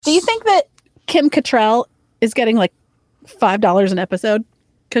Do you think that Kim Cattrall is getting like $5 an episode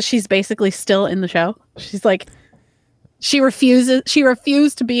because she's basically still in the show? She's like, she refused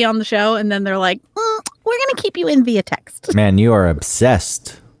to be on the show, and then they're like, we're gonna keep you in via text. Man, you are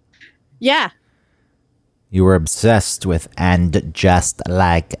obsessed. Yeah. You were obsessed with And Just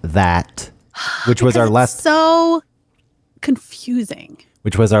Like That, which was our last. So confusing.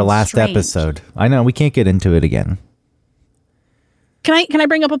 Which was our last episode. I know, we can't get into it again. Can I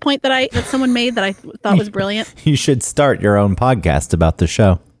bring up a point that someone made that I thought was brilliant? You should start your own podcast about the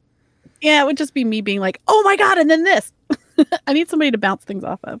show. Yeah, it would just be me being like, "Oh my god!" and then this. I need somebody to bounce things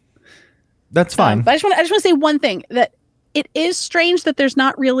off of. That's fine. But I just want to say one thing, that it is strange that there's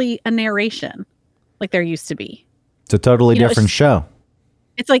not really a narration like there used to be. It's a totally different show.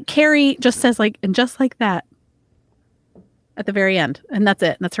 It's like Carrie just says like, and just like that at the very end, and that's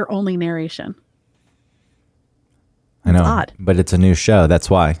it. And that's her only narration. I know, it's odd. But it's a new show. That's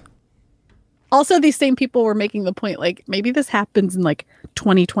why. Also, these same people were making the point, like, maybe this happens in like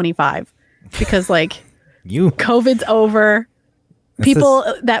 2025 because like COVID's over.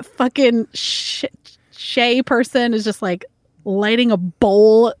 That fucking Shay person is just like lighting a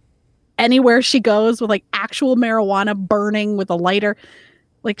bowl anywhere she goes with like actual marijuana burning with a lighter.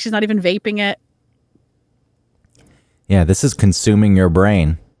 Like she's not even vaping it. Yeah, this is consuming your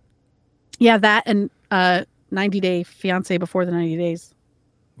brain. Yeah, that and 90 Day Fiance Before the 90 Days.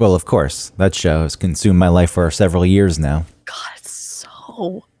 Well, of course. That show has consumed my life for several years now. God, it's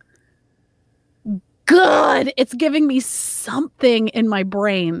so good. It's giving me something in my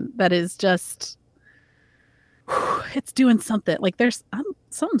brain that is just, it's doing something. Like there's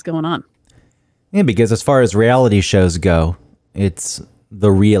something's going on. Yeah, because as far as reality shows go, it's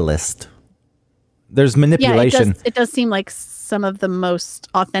the realist. There's manipulation. Yeah, it does seem like some of the most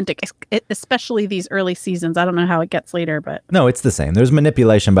authentic, especially these early seasons. I don't know how it gets later, but no, it's the same. There's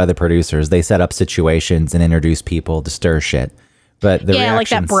manipulation by the producers. They set up situations and introduce people to stir shit. But the reactions, like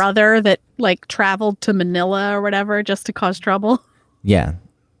that brother that like traveled to Manila or whatever just to cause trouble. Yeah.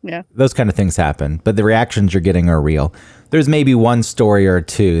 Yeah. Those kind of things happen, but the reactions you're getting are real. There's maybe one story or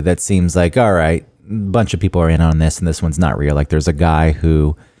two that seems like, all right, a bunch of people are in on this and this one's not real. Like there's a guy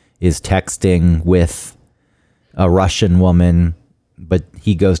who is texting with a Russian woman, but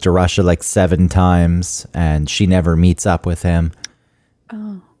he goes to Russia like 7 times and she never meets up with him.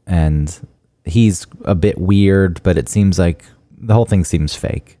 Oh. And he's a bit weird, but it seems like the whole thing seems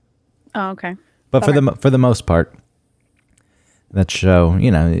fake. Oh, okay. But for the most part, that show,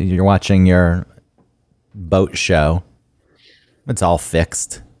 you're watching your boat show. It's all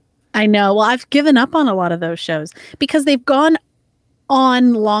fixed. I know. Well, I've given up on a lot of those shows because they've gone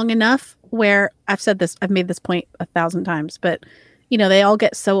on long enough where I've made this point 1,000 times, but they all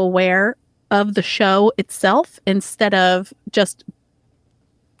get so aware of the show itself instead of just,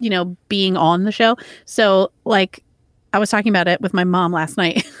 being on the show. So like I was talking about it with my mom last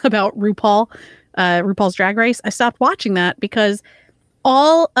night about RuPaul's Drag Race. I stopped watching that because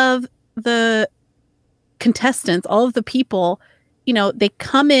all of the contestants, all of the people, they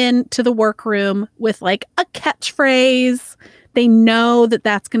come in to the workroom with like a catchphrase. They know that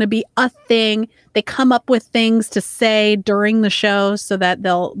that's going to be a thing. They come up with things to say during the show so that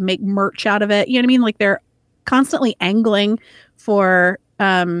they'll make merch out of it. You know what I mean? Like they're constantly angling for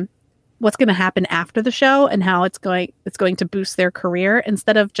what's going to happen after the show and how it's going to boost their career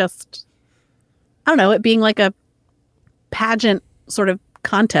instead of just, I don't know, it being like a pageant sort of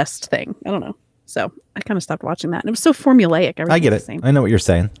contest thing. I don't know. So I kind of stopped watching that. And it was so formulaic. I get it. I know what you're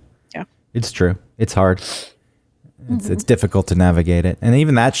saying. Yeah. It's true. It's hard. It's difficult to navigate it. And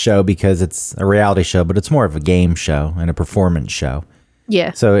even that show, because it's a reality show, but it's more of a game show and a performance show.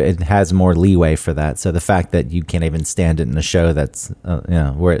 Yeah. So it has more leeway for that. So the fact that you can't even stand it in a show that's,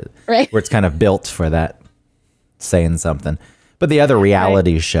 where it's kind of built for that, saying something. But the other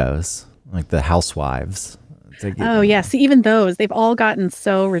reality shows, like the Housewives. Yeah. See, even those, they've all gotten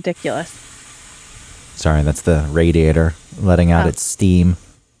so ridiculous. Sorry, that's the radiator letting out its steam.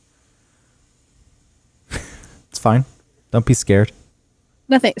 It's fine. Don't be scared.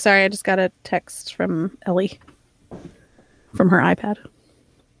 Nothing. Sorry, I just got a text from Ellie from her iPad.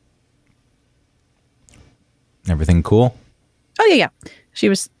 Everything cool? Oh, yeah. She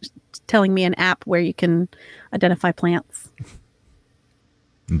was telling me an app where you can identify plants.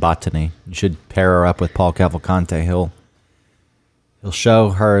 Botany. You should pair her up with Paul Cavalcante. He'll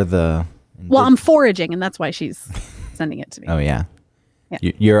show her the... Well, I'm foraging, and that's why she's sending it to me. Oh, yeah.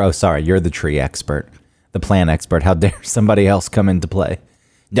 You're the tree expert, the plant expert. How dare somebody else come into play?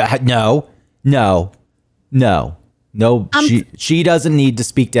 No. She doesn't need to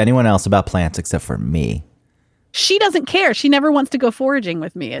speak to anyone else about plants except for me. She doesn't care. She never wants to go foraging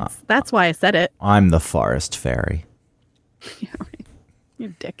with me. That's why I said it. I'm the forest fairy. Yeah, right.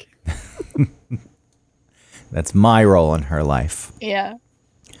 You dick. That's my role in her life. Yeah.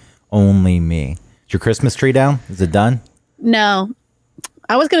 Only me. Is your Christmas tree down? Is it done? No.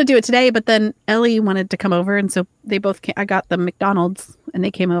 I was going to do it today, but then Ellie wanted to come over, and so they both came. I got them McDonald's, and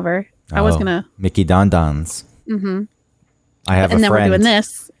they came over. I was going to... Mickey Don Don's. Mm-hmm. I have a friend. And then we're doing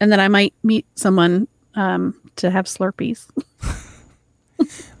this, and then I might meet someone to have Slurpees.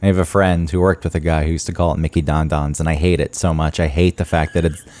 I have a friend who worked with a guy who used to call it Mickey Don Don's, and I hate it so much. I hate the fact that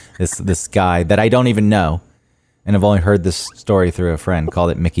it's this guy that I don't even know, and I've only heard this story through a friend,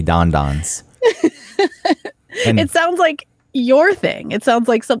 called it Mickey Don Don's. It sounds like your thing. It sounds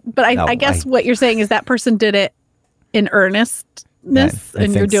like some, but I guess what you're saying is that person did it in earnestness, I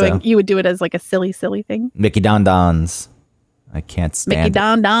and think you would do it as like a silly thing. Mickey Don Don's. I can't stand Mickey it.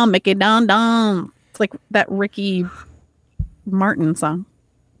 Don Don, Mickey Don Don. It's like that Ricky Martin song.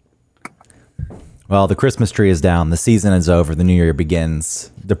 Well, the Christmas tree is down. The season is over. The new year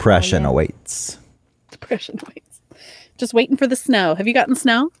begins. Depression awaits. Depression awaits. Just waiting for the snow. Have you gotten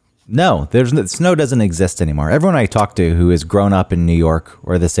snow? No, snow doesn't exist anymore. Everyone I talked to who has grown up in New York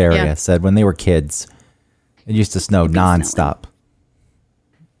or this area said when they were kids, it used to snow nonstop.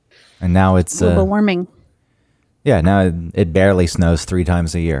 And now it's global warming. Yeah, now it barely snows 3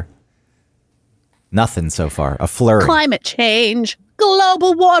 times a year. Nothing so far. A flurry. Climate change,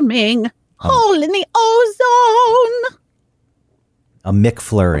 global warming, hole in the ozone. A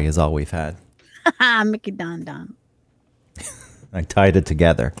McFlurry is all we've had. Mickey Don Don. I tied it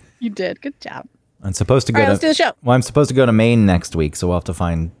together. You did. Good job. I'm supposed to go All right, let's do the show. Well, I'm supposed to go to Maine next week, so we'll have to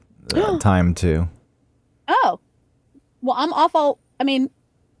find time to. Oh. Well, I'm off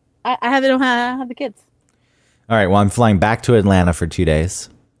I don't have the kids. All right, well, I'm flying back to Atlanta for 2 days.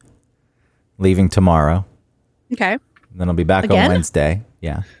 Leaving tomorrow. Okay. Then I'll be back Again? on Wednesday.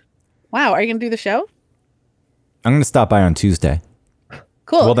 Yeah. Wow, are you going to do the show? I'm going to stop by on Tuesday.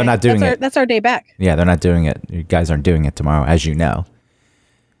 Cool. Well, they're not doing it. That's our day back. Yeah, they're not doing it. You guys aren't doing it tomorrow, as you know.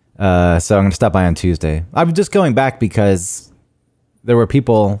 So I'm going to stop by on Tuesday. I'm just going back because there were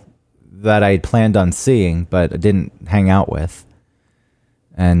people that I had planned on seeing, but I didn't hang out with.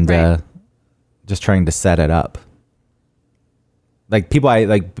 And just trying to set it up. Like people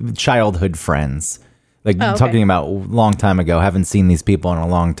like childhood friends. Like talking about a long time ago. Haven't seen these people in a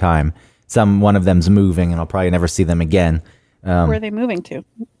long time. One of them's moving and I'll probably never see them again. Where are they moving to?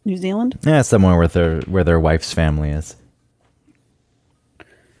 New Zealand? Yeah, somewhere where their wife's family is.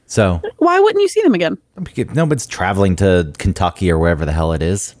 So why wouldn't you see them again? Nobody's traveling to Kentucky or wherever the hell it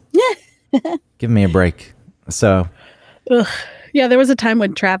is. Give me a break. So yeah, there was a time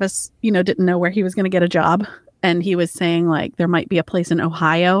when Travis, didn't know where he was going to get a job, and he was saying like there might be a place in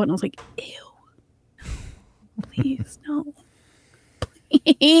Ohio, and I was like, ew, please no,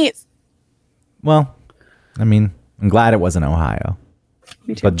 please. Well, I mean, I'm glad it wasn't Ohio.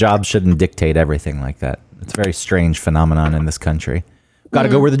 Me too. But jobs shouldn't dictate everything like that. It's a very strange phenomenon in this country. Got to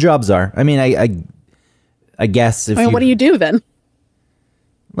go where the jobs are. I mean, I guess if what do you do then?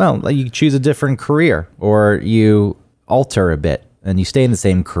 Well, you choose a different career, or you alter a bit and you stay in the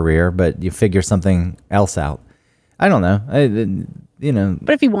same career, but you figure something else out. I don't know.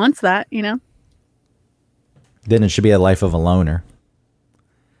 But if he wants that, then it should be a life of a loner.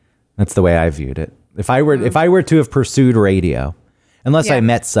 That's the way I viewed it. If I were to have pursued radio, unless I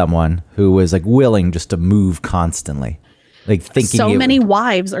met someone who was like willing just to move constantly, like thinking so many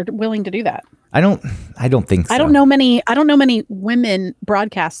wives are willing to do that. I don't think so. I don't know many women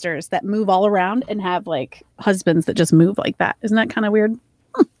broadcasters that move all around and have like husbands that just move like that. Isn't that kind of weird?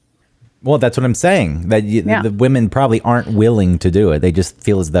 Well, that's what I'm saying. That the women probably aren't willing to do it. They just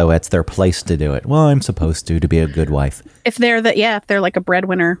feel as though it's their place to do it. Well, I'm supposed to be a good wife. If they're like a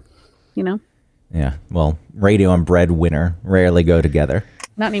breadwinner, Yeah. Well, radio and breadwinner rarely go together.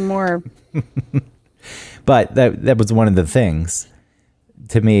 Not anymore. But that was one of the things.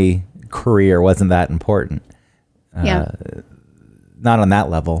 To me, career wasn't that important. Not on that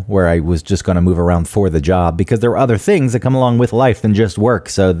level where I was just going to move around for the job, because there are other things that come along with life than just work.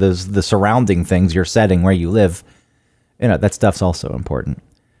 So there's the surrounding things, your setting, where you live. That stuff's also important.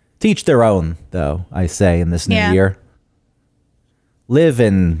 To each their own, though, I say in this new year. Live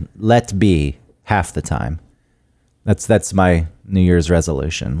and let be half the time. That's my New Year's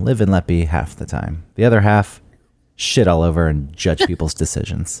resolution. Live and let be half the time. The other half, shit all over and judge people's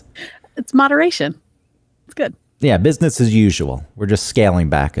decisions. It's moderation. It's good. Yeah, business as usual. We're just scaling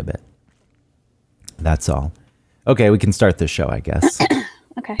back a bit. That's all. Okay, we can start this show, I guess.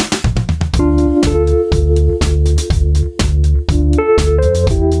 Okay.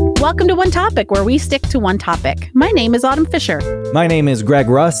 Welcome to One Topic, where we stick to one topic. My name is Autumn Fisher. My name is Greg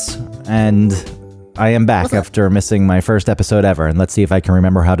Russ, and I am back after missing my first episode ever. And let's see if I can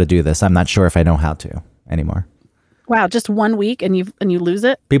remember how to do this. I'm not sure if I know how to anymore. Wow, just 1 week and you lose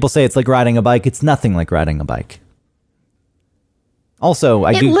it? People say it's like riding a bike. It's nothing like riding a bike. Also,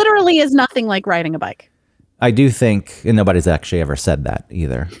 It literally is nothing like riding a bike. I do think, and nobody's actually ever said that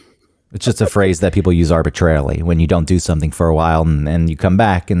either. It's just a phrase that people use arbitrarily when you don't do something for a while and you come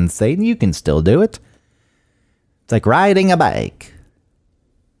back and say, you can still do it. It's like riding a bike.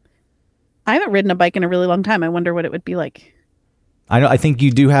 I haven't ridden a bike in a really long time. I wonder what it would be like. I think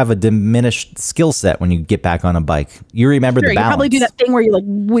you do have a diminished skill set when you get back on a bike. You remember the balance. You probably do that thing where you like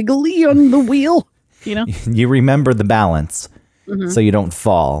wiggly on the wheel, you know? You remember the balance so you don't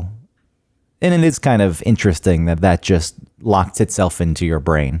fall. And it is kind of interesting that just locks itself into your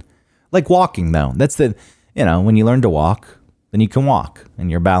brain. Like walking, though. That's when you learn to walk, then you can walk and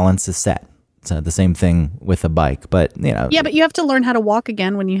your balance is set. So the same thing with a bike, but Yeah, but you have to learn how to walk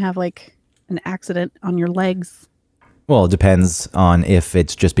again when you have like an accident on your legs. Well, it depends on if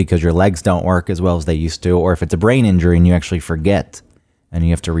it's just because your legs don't work as well as they used to, or if it's a brain injury and you actually forget and you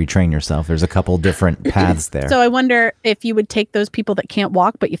have to retrain yourself. There's a couple different paths there. So I wonder if you would take those people that can't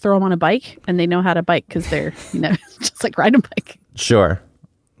walk, but you throw them on a bike and they know how to bike because they're, just like riding a bike. Sure.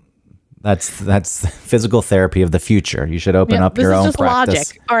 That's physical therapy of the future. You should open up your own just practice.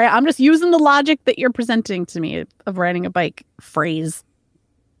 Logic. All right, I'm just using the logic that you're presenting to me of riding a bike phrase.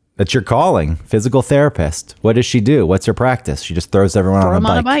 That's your calling, physical therapist. What does she do? What's her practice? She just throws everyone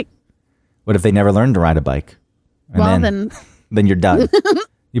on a bike. What if they never learn to ride a bike? And then you're done.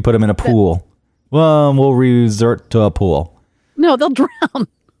 You put them in a pool. Well, we'll resort to a pool. No, they'll drown.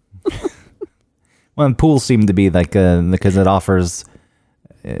 Well, pools seem to be like because it offers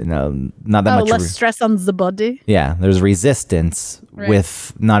not that much less stress on the body. Yeah, there's resistance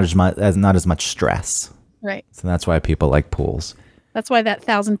with not as much stress. Right. So that's why people like pools. That's why that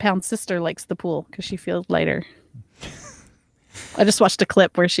 1,000-pound sister likes the pool, because she feels lighter. I just watched a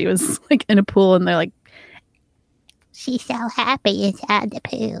clip where she was like in a pool and they're like, she's so happy inside the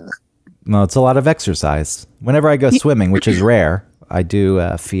pool. Well, it's a lot of exercise. Whenever I go swimming, which is rare, I do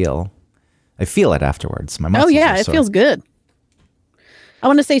feel it afterwards. My muscles are it sore. feels good. I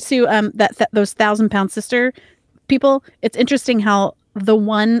want to say too, that those 1,000-pound sister people, it's interesting how the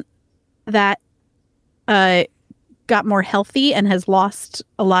one that got more healthy and has lost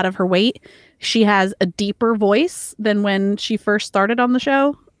a lot of her weight, she has a deeper voice than when she first started on the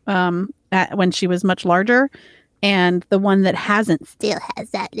show, when she was much larger. And the one that hasn't still has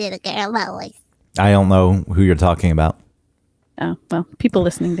that little girl voice. I don't know who you're talking about. Oh, well, people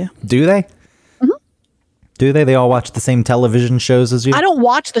listening do. Do they? Mm-hmm. Do they? They all watch the same television shows as you? I don't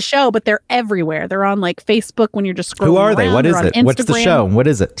watch the show, but they're everywhere. They're on like Facebook when you're just scrolling. Who are they? Around. What is it? What's the show? What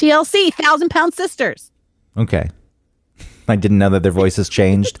is it? TLC, 1,000-Pound Sisters. Okay. I didn't know that their voices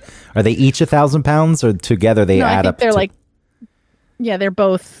changed. Are they each 1,000 pounds or together they add up? They're like, yeah, they're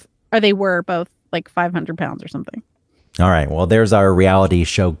both, or they were both like 500 pounds or something. All right. Well, there's our reality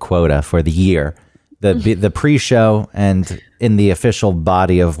show quota for the year. The pre-show and in the official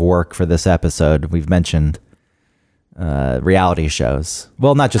body of work for this episode, we've mentioned reality shows.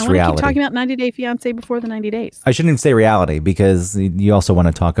 Well, not just reality. Keep talking about 90 Day Fiancé before the 90 days. I shouldn't even say reality because you also want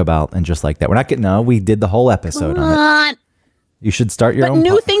to talk about and just like that. We're not getting. No, we did the whole episode on it. You should start your own. But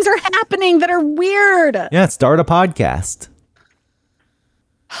new things are happening that are weird. Yeah, start a podcast.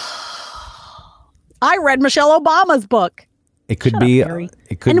 I read Michelle Obama's book. It could be.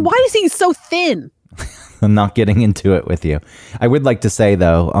 It could. And why is he so thin? I'm not getting into it with you. I would like to say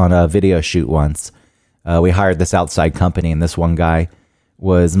though, on a video shoot once, we hired this outside company, and this one guy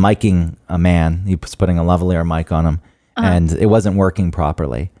was miking a man. He was putting a lavalier mic on him, and it wasn't working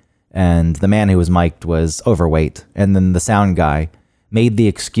properly. And the man who was mic'd was overweight. And then the sound guy made the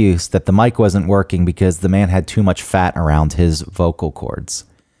excuse that the mic wasn't working because the man had too much fat around his vocal cords.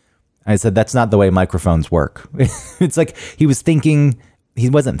 I said, that's not the way microphones work. It's like he was thinking, he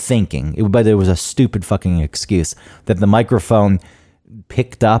wasn't thinking, but it was a stupid fucking excuse that the microphone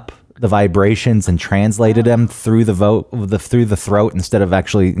picked up the vibrations and translated them through through the throat instead of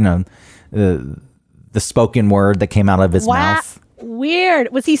actually, the spoken word that came out of his mouth.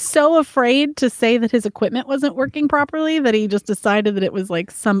 Weird. Was he so afraid to say that his equipment wasn't working properly that he just decided that it was like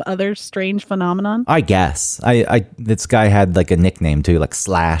some other strange phenomenon? I guess. This guy had like a nickname too, like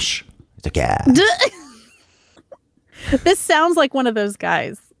Slash. He's like, yeah. This sounds like one of those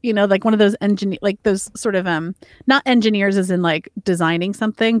guys, like one of those like those sort of not engineers as in like designing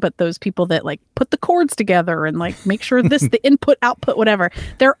something, but those people that like put the chords together and like make sure the input, output, whatever.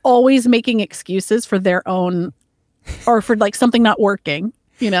 They're always making excuses for their own or for like something not working.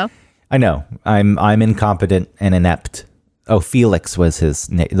 You know? I know. I'm incompetent and inept. Oh, Felix was his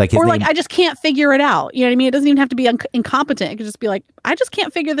name. Like his or name. like, I just can't figure it out. You know what I mean? It doesn't even have to be incompetent. It could just be like, I just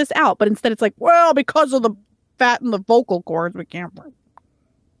can't figure this out. But instead it's like, well, because of the fat in the vocal cords, we can't.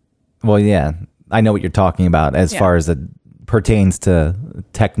 Well, yeah, I know what you're talking about as far as it pertains to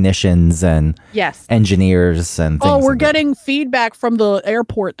technicians and engineers and things. Oh, we're getting feedback from the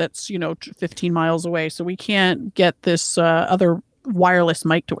airport that's, 15 miles away. So we can't get this other wireless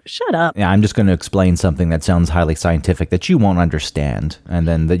mic to work. Shut up. Yeah, I'm just going to explain something that sounds highly scientific that you won't understand. And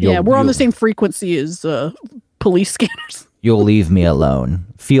then we're on the same frequency as police scanners. You'll leave me alone.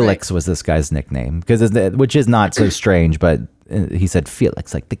 Felix was this guy's nickname, which is not so strange, but he said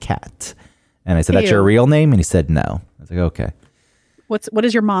Felix, like the cat. And I said, that's your real name? And he said, no. I was like, okay. What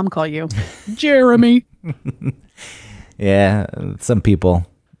does your mom call you? Jeremy. Yeah, some people,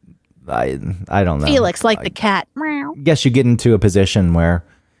 I don't know. Felix, like the cat. Guess you get into a position where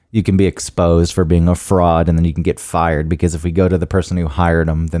you can be exposed for being a fraud, and then you can get fired, because if we go to the person who hired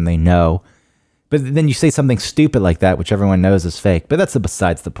them, then they know. But then you say something stupid like that, which everyone knows is fake. But that's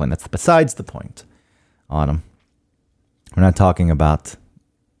besides the point. That's besides the point, Autumn. We're not talking about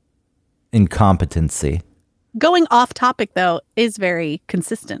incompetency. Going off topic, though, is very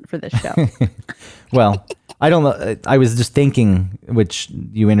consistent for this show. Well, I don't know. I was just thinking, which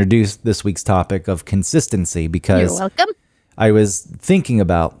you introduced this week's topic of consistency, because you're welcome. I was thinking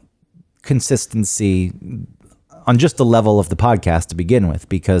about consistency on just the level of the podcast to begin with,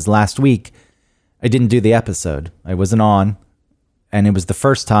 because last week I didn't do the episode. I wasn't on, and it was the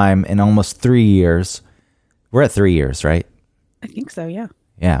first time in almost 3 years. We're at 3 years, right? I think so, yeah.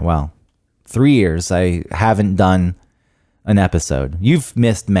 Yeah, well, 3 years I haven't done an episode. You've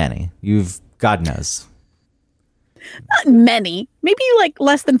missed many. God knows. Not many. Maybe like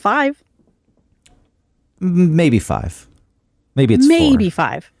less than 5. Maybe 5. Maybe it's 4.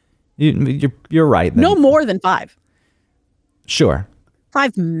 5. You're right. Then. No more than 5. Sure.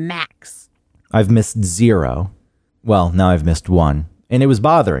 5 max. I've missed 0. Well, now I've missed 1. And it was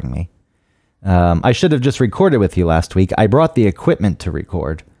bothering me. I should have just recorded with you last week. I brought the equipment to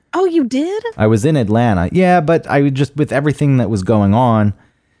record. Oh, you did? I was in Atlanta. Yeah, but I just, with everything that was going on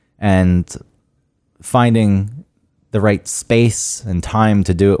and finding the right space and time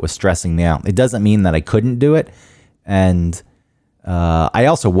to do it was stressing me out. It doesn't mean that I couldn't do it. And I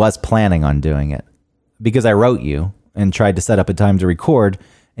also was planning on doing it, because I wrote you and tried to set up a time to record,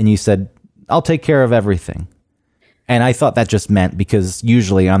 and you said, I'll take care of everything. And I thought that just meant, because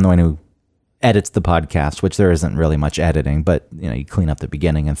usually I'm the one who edits the podcast, which there isn't really much editing, but you clean up the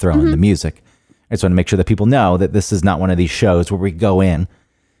beginning and throw in the music. I just want to make sure that people know that this is not one of these shows where we go in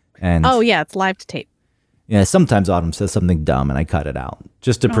and it's live to tape. Yeah, sometimes Autumn says something dumb and I cut it out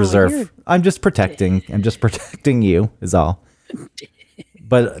just to preserve. I'm just protecting you is all.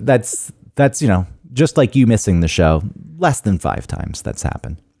 But that's just like you missing the show less than 5 times that's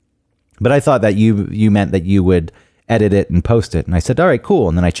happened. But I thought that you meant that you would edit it and post it. And I said, all right, cool.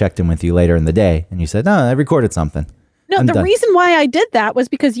 And then I checked in with you later in the day and you said, no, I recorded something. No, the reason why I did that was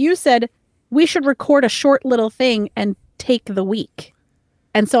because you said we should record a short little thing and take the week.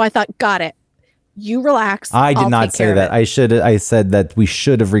 And so I thought, got it. You relax. I did not say that. I said that we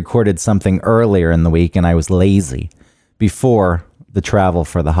should have recorded something earlier in the week, and I was lazy before the travel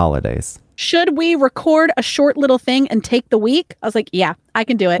for the holidays. Should we record a short little thing and take the week? I was like, yeah, I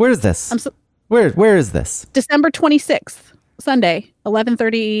can do it. Where is this? Where is this? December 26th, Sunday,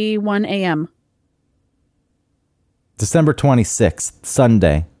 11:31 a.m. December 26th,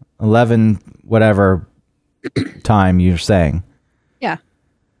 Sunday, 11 whatever time you're saying. Yeah.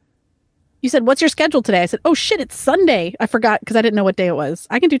 You said, what's your schedule today? I said, oh shit, it's Sunday. I forgot because I didn't know what day it was.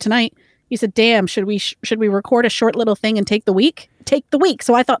 I can do tonight. You said, damn, should we record a short little thing and take the week? Take the week.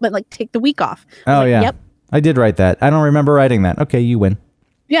 So I thought that take the week off. Oh, yeah. Yep. I did write that. I don't remember writing that. Okay, you win.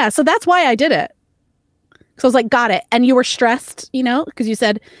 Yeah, so that's why I did it. So I was like, got it. And you were stressed, because you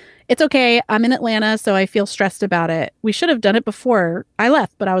said, it's okay. I'm in Atlanta, so I feel stressed about it. We should have done it before I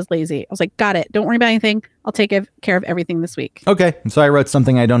left, but I was lazy. I was like, got it. Don't worry about anything. I'll take care of everything this week. Okay. So I wrote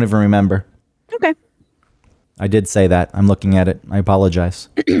something I don't even remember. Okay. I did say that. I'm looking at it. I apologize.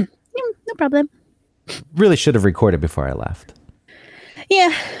 No problem. Really should have recorded before I left.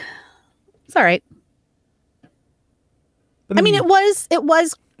 Yeah. It's all right. I mean, it was,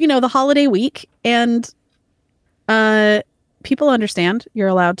 the holiday week, and people understand you're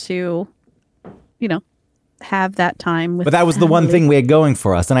allowed to, have that time with. But that was the one thing we had going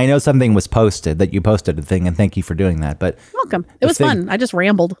for us. And I know something was posted, that you posted a thing, and thank you for doing that. But welcome. It was fun. I just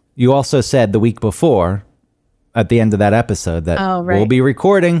rambled. You also said the week before, at the end of that episode, that we'll be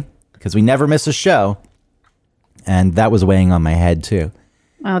recording because we never miss a show. And that was weighing on my head too.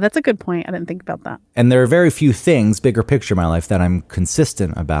 Oh, that's a good point. I didn't think about that. And there are very few things, bigger picture in my life, that I'm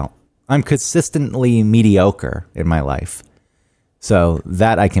consistent about. I'm consistently mediocre in my life. So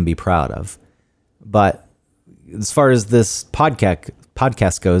that I can be proud of. But as far as this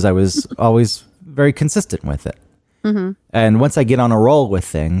podcast goes, I was always very consistent with it. Mm-hmm. And once I get on a roll with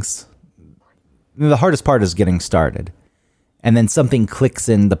things, the hardest part is getting started. And then something clicks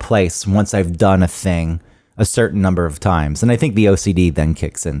into place once I've done a thing a certain number of times. And I think the OCD then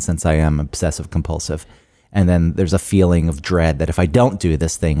kicks in, since I am obsessive compulsive. And then there's a feeling of dread that if I don't do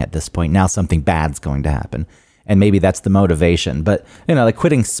this thing at this point, now something bad's going to happen. And maybe that's the motivation. But, like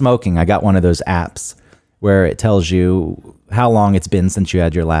quitting smoking, I got one of those apps where it tells you how long it's been since you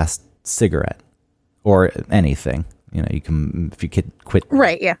had your last cigarette or anything. You can, if you quit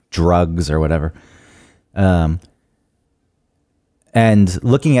drugs or whatever. And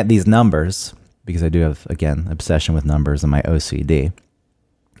looking at these numbers, because I do have, again, obsession with numbers and my OCD,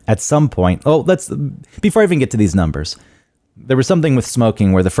 at some point, before I even get to these numbers, there was something with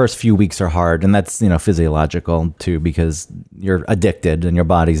smoking where the first few weeks are hard, and that's, physiological too, because you're addicted and your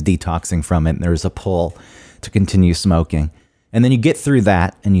body's detoxing from it, and there's a pull to continue smoking. And then you get through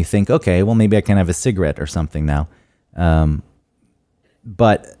that and you think, okay, well, maybe I can have a cigarette or something now.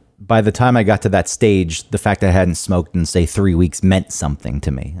 But by the time I got to that stage, the fact that I hadn't smoked in, say, 3 weeks meant something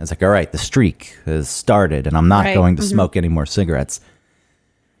to me. I was like, all right, the streak has started and I'm not going to smoke any more cigarettes.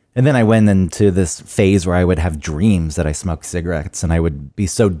 And then I went into this phase where I would have dreams that I smoked cigarettes and I would be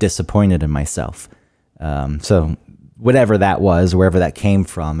so disappointed in myself. So whatever that was, wherever that came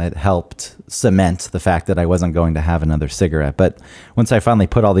from, it helped cement the fact that I wasn't going to have another cigarette. But once I finally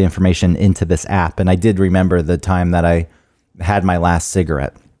put all the information into this app, and I did remember the time that I had my last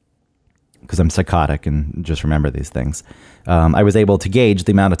cigarette, because I'm psychotic and just remember these things, I was able to gauge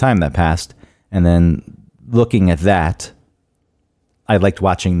the amount of time that passed. And then looking at that, I liked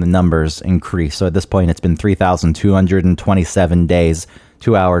watching the numbers increase. So at this point, it's been 3,227 days,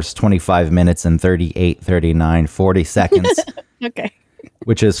 2 hours, 25 minutes, and 40 seconds. Okay.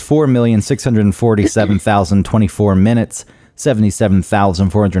 Which is 4,647,024 minutes,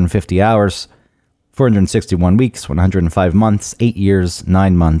 77,450 hours, 461 weeks, 105 months, 8 years,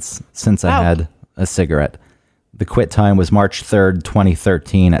 9 months since I had a cigarette. The quit time was March 3rd,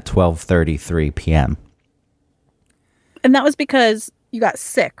 2013 at 12:33 p.m. And that was because you got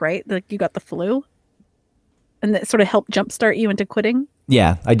sick, right? Like you got the flu? And that sort of helped jumpstart you into quitting?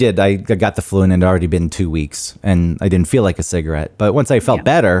 Yeah, I did. I got the flu and it had already been 2 weeks and I didn't feel like a cigarette. But once I felt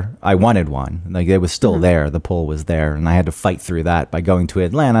better, I wanted one. Like it was still there. The pull was there. And I had to fight through that by going to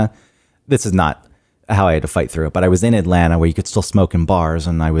Atlanta. This is not how I had to fight through it, but I was in Atlanta where you could still smoke in bars,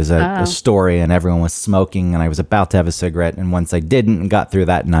 and I was at a story and everyone was smoking and I was about to have a cigarette. And once I didn't and got through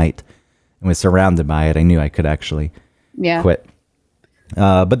that night and was surrounded by it, I knew I could actually quit.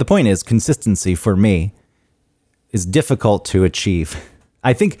 But the point is, consistency for me is difficult to achieve.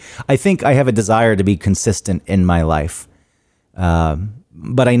 I think I have a desire to be consistent in my life.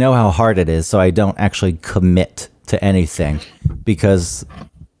 But I know how hard it is, so I don't actually commit to anything because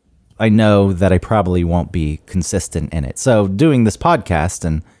I know that I probably won't be consistent in it. So doing this podcast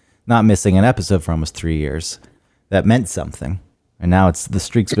and not missing an episode for almost 3 years, that meant something. And now the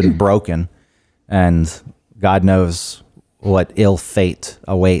streak's been broken, and God knows what ill fate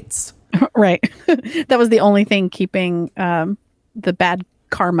awaits. Right. That was the only thing keeping the bad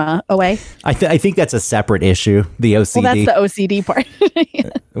karma away. I think that's a separate issue, the OCD. Well, that's the OCD part.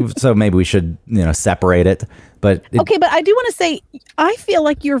 So maybe we should, separate it. But okay, but I do want to say, I feel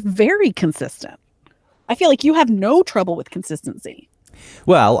like you're very consistent. I feel like you have no trouble with consistency.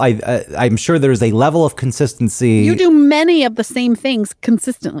 Well, I'm sure there's a level of consistency. You do many of the same things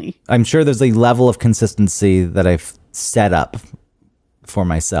consistently. I'm sure there's a level of consistency that I've set up for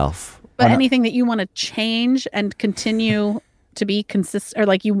myself. But anything that you want to change and continue to be consistent, or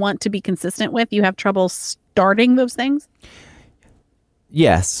like you want to be consistent with, you have trouble starting those things?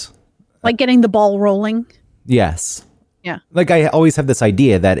 Yes. Like getting the ball rolling? Yes. Yeah. Like I always have this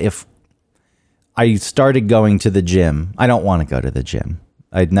idea that if I started going to the gym, I don't want to go to the gym.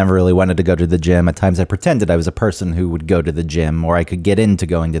 I'd never really wanted to go to the gym. At times I pretended I was a person who would go to the gym, or I could get into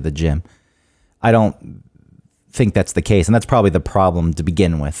going to the gym. I don't think that's the case. And that's probably the problem to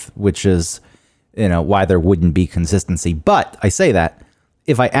begin with, which is, why there wouldn't be consistency. But I say that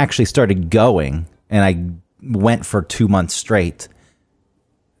if I actually started going and I went for 2 months straight,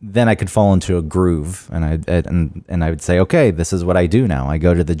 then I could fall into a groove, and I would say, okay, this is what I do now. I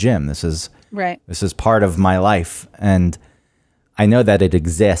go to the gym. This is part of my life, and I know that it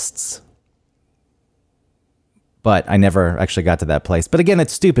exists, but I never actually got to that place. But again,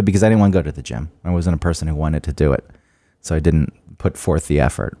 it's stupid because I didn't want to go to the gym. I wasn't a person who wanted to do it. so I didn't put forth the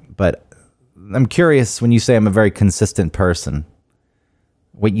effort. But I'm curious, when you say I'm a very consistent person,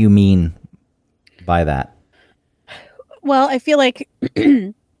 what you mean by that. Well, I feel like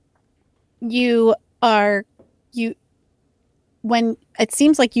when it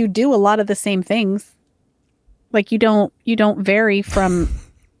seems like you do a lot of the same things, like you don't vary from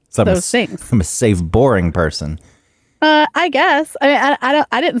those things. I'm a safe, boring person. I guess.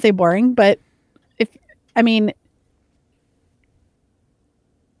 I didn't say boring, but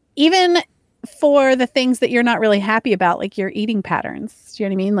even for the things that you're not really happy about, like your eating patterns, do you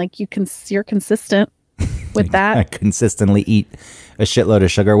know what I mean? Like you're consistent with that. I consistently eat a shitload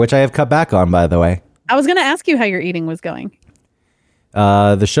of sugar, which I have cut back on, by the way. I was going to ask you how your eating was going.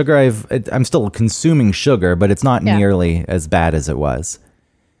 The sugar I'm still consuming sugar, but it's not nearly as bad as it was.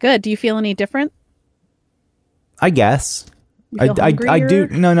 Good. Do you feel any different? I guess. You feel I do.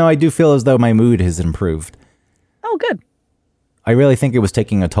 No, I do feel as though my mood has improved. Oh, good. I really think it was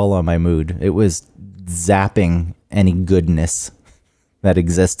taking a toll on my mood. It was zapping any goodness that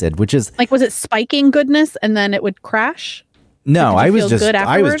existed, which is like, was it spiking goodness and then it would crash? No, I was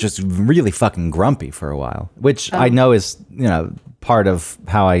just really fucking grumpy for a while, which I know is, part of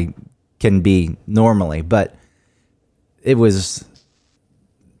how I can be normally, but this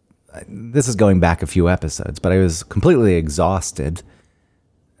is going back a few episodes, but I was completely exhausted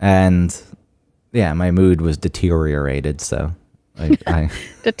and my mood was deteriorated. So I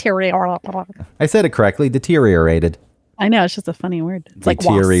I said it correctly, deteriorated. I know, it's just a funny word. It's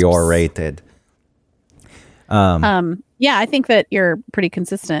deteriorated. Yeah, I think that you're pretty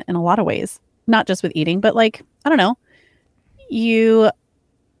consistent in a lot of ways, not just with eating, but like, I don't know, you're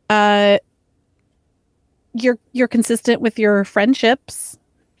consistent with your friendships.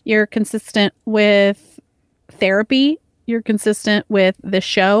 You're consistent with therapy. You're consistent with the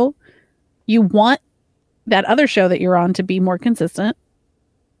show. You want that other show that you're on to be more consistent.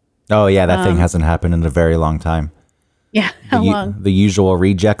 Oh yeah, that thing hasn't happened in a very long time. Yeah, how long? The Usual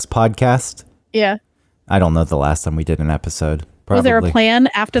Rejects podcast. Yeah. I don't know the last time we did an episode. Probably. Was there a plan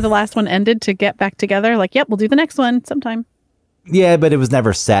after the last one ended to get back together? Like, yep, we'll do the next one sometime. Yeah, but it was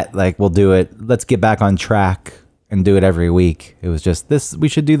never set. Like, we'll do it. Let's get back on track and do it every week. It was just this. We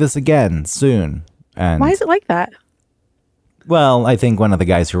should do this again soon. And why is it like that? Well, I think one of the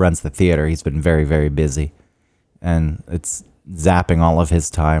guys who runs the theater, he's been very, very busy, and it's zapping all of his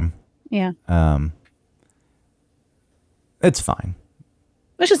time. Yeah. It's fine.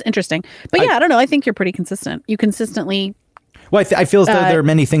 It's just interesting. But I don't know. I think you're pretty consistent. You consistently... Well, I feel as though there are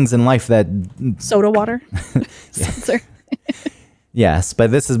many things in life that... Soda water? Yes,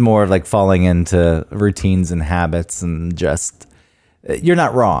 but this is more of like falling into routines and habits and just... You're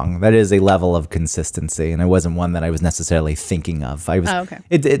not wrong. That is a level of consistency, and it wasn't one that I was necessarily thinking of.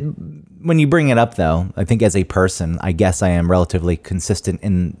 Okay. When you bring it up, though, I think as a person, I guess I am relatively consistent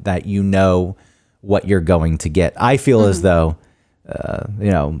in that you know what you're going to get. I feel as though...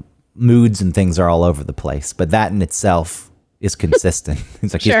 moods and things are all over the place, but that in itself is consistent.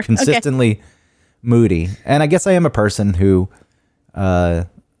 It's like he's consistently moody. And I guess I am a person who, I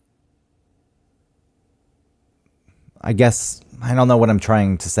guess, I don't know what I'm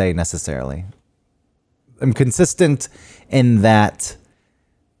trying to say necessarily. I'm consistent in that,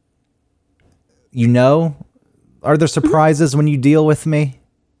 are there surprises when you deal with me?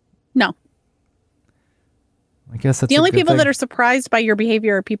 No. I guess that's the only people thing. That are surprised by your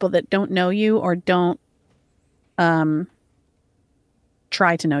behavior are people that don't know you or don't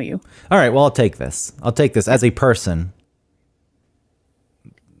try to know you. All right, well, I'll take this as a person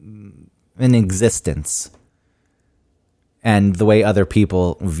in existence and the way other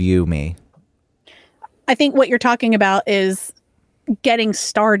people view me. I think what you're talking about is getting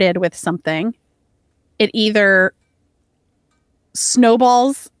started with something. It either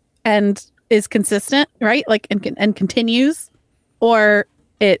snowballs and is consistent, right? Like, and continues, or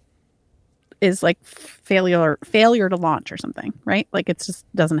it is like failure to launch or something, right? Like, it just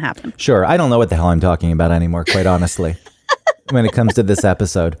doesn't happen. Sure. I don't know what the hell I'm talking about anymore, quite honestly, when it comes to this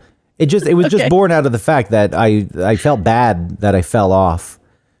episode. It was just born out of the fact that I felt bad that I fell off.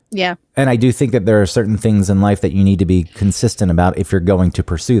 Yeah. And I do think that there are certain things in life that you need to be consistent about if you're going to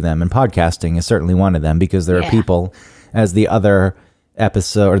pursue them. And podcasting is certainly one of them, because there are people, as the other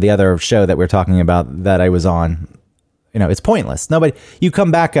episode or the other show that we're talking about that I was on, it's pointless. You come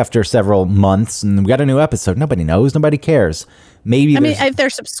back after several months and we got a new episode. Nobody knows. Nobody cares. Maybe if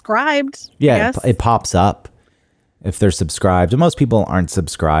they're subscribed. Yeah, it pops up if they're subscribed. Most people aren't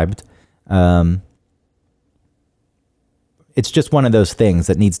subscribed. It's just one of those things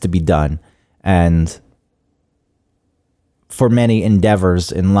that needs to be done. And for many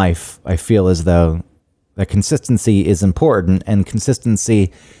endeavors in life, I feel as though That consistency is important, and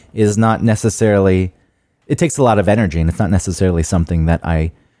consistency is not necessarily, it takes a lot of energy, and it's not necessarily something that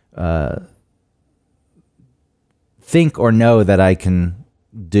I think or know that I can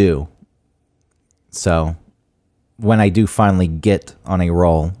do. So when I do finally get on a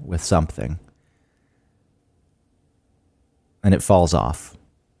roll with something and it falls off,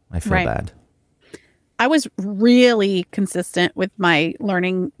 I feel bad. I was really consistent with my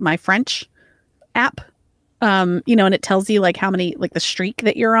learning my French app. And it tells you like how many, like the streak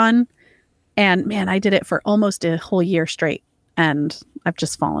that you're on. And man, I did it for almost a whole year straight and I've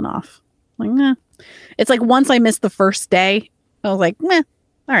just fallen off. Like, nah. It's like once I missed the first day, I was like, meh,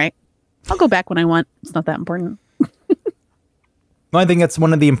 all right, I'll go back when I want. It's not that important. Well, I think that's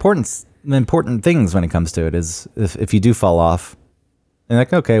one of the important things when it comes to it is if you do fall off, and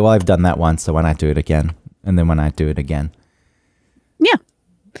like, okay, well, I've done that once, so why not do it again? And then why not do it again? Yeah.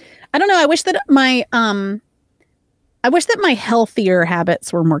 I don't know. I wish that my healthier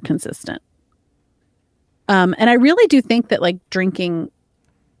habits were more consistent. And I really do think that like drinking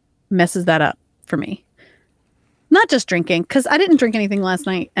messes that up for me. Not just drinking, because I didn't drink anything last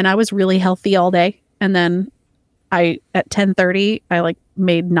night and I was really healthy all day. And then at 10:30, I like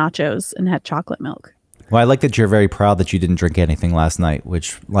made nachos and had chocolate milk. Well, I like that you're very proud that you didn't drink anything last night,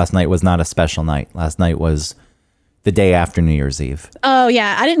 which last night was not a special night. Last night was the day after New Year's Eve. Oh,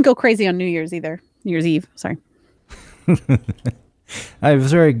 yeah. I didn't go crazy on New Year's either. New Year's Eve. Sorry. I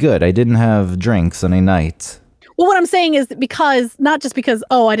was very good. I didn't have drinks on a night. Well, what I'm saying is because, not just because,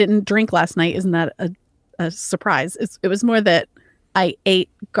 oh, I didn't drink last night. Isn't that a surprise? It was more that I ate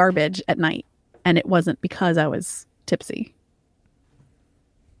garbage at night and it wasn't because I was tipsy.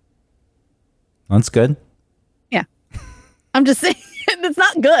 That's good. Yeah. I'm just saying it's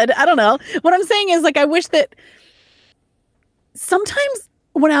not good. I don't know. What I'm saying is like, I wish that sometimes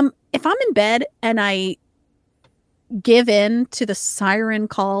if I'm in bed and I give in to the siren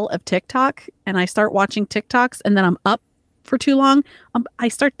call of TikTok and I start watching TikToks and then I'm up for too long, I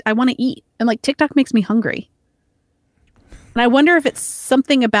want to eat. And like TikTok makes me hungry. And I wonder if it's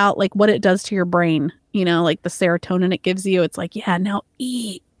something about like what it does to your brain, like the serotonin it gives you. It's like, yeah, now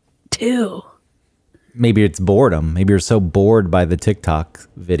eat too. Maybe it's boredom. Maybe you're so bored by the TikTok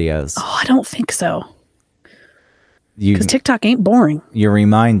videos. Oh, I don't think so. Because TikTok ain't boring. You're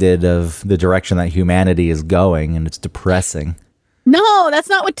reminded of the direction that humanity is going, and it's depressing. No, that's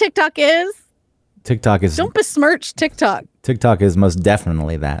not what TikTok is. TikTok is... Don't besmirch TikTok. TikTok is most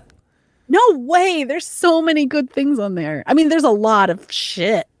definitely that. No way. There's so many good things on there. I mean, there's a lot of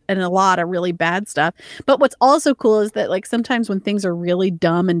shit and a lot of really bad stuff. But what's also cool is that like sometimes when things are really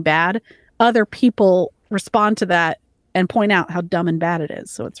dumb and bad, other people respond to that and point out how dumb and bad it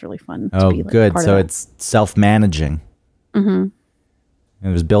is. So it's really fun. Oh, to be, like, good. part So of that. it's self-managing. Mm-hmm.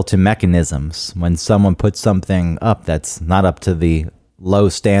 There's built-in mechanisms. When someone puts something up that's not up to the low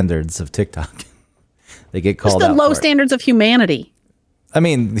standards of TikTok, they get called out. Just the low standards of humanity. I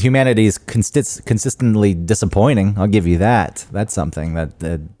mean, humanity is consistently disappointing. I'll give you that. That's something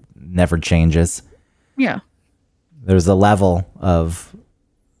that never changes. Yeah. There's a level of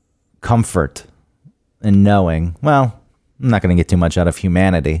comfort in knowing, well, I'm not going to get too much out of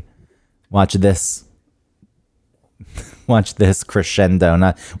humanity. Watch this. Watch this crescendo.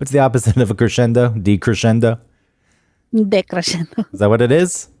 What's the opposite of a crescendo? Decrescendo? Decrescendo. Is that what it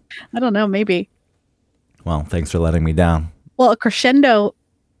is? I don't know. Maybe. Well, thanks for letting me down. Well, a crescendo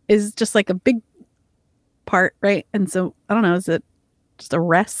is just like a big part, right? And so, I don't know. Is it just a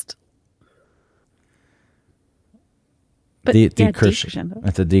rest? But decrescendo.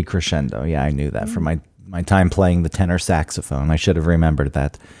 It's a decrescendo. Yeah, I knew that from my time playing the tenor saxophone. I should have remembered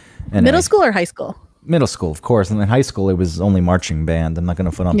that. Anyway, Middle school or high school? Middle school, of course. And in high school, it was only marching band. I'm not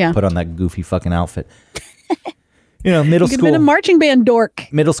going to put on that goofy fucking outfit. Middle you could school. have been a marching band dork.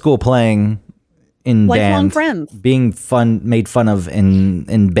 Middle school playing in Lifelong band. friends. Being made fun of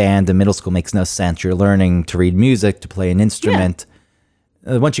in band in middle school makes no sense. You're learning to read music, to play an instrument.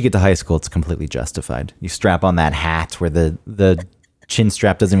 Yeah. Once you get to high school, it's completely justified. You strap on that hat where the chin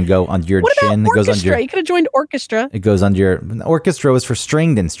strap doesn't even go under your chin. What about orchestra? It goes under your, you could have joined orchestra. It goes under your... Orchestra was for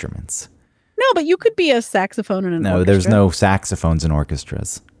stringed instruments. No, but you could be a saxophone in an orchestra. No, there's no saxophones in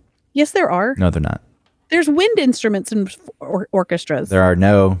orchestras. Yes, there are. No, they're not. There's wind instruments in orchestras. There are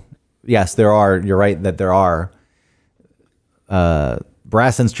no... Yes, there are. You're right that there are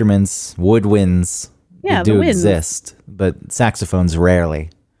brass instruments, woodwinds. Yeah, do the winds. exist, but saxophones rarely.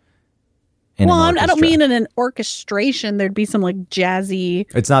 Well, I don't mean in an orchestration. There'd be some like jazzy.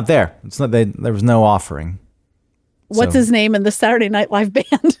 It's not there. It's not. There was no offering. What's his name in the Saturday Night Live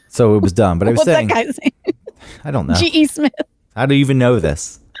band? So it was done. But I was What's saying, that guy's name? I don't know. G.E. Smith. How do you even know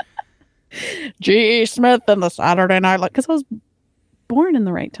this? G.E. Smith and the Saturday Night Live, because I was born in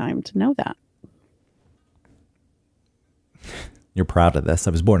the right time to know that. You're proud of this.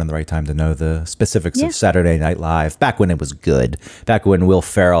 I was born in the right time to know the specifics of Saturday Night Live, back when it was good, back when Will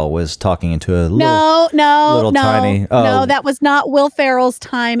Ferrell was talking into a little tiny. No, that was not Will Ferrell's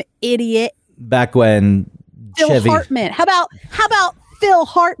time, idiot. Back when Phil Hartman. How about Phil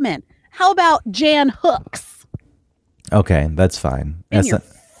Hartman? How about Jan Hooks? Okay, that's fine. In your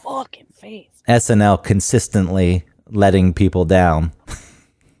fucking face. SNL consistently letting people down.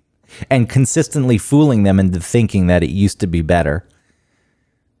 And consistently fooling them into thinking that it used to be better.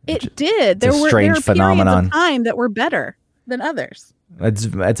 It did. There were periods of time that were better than others. It's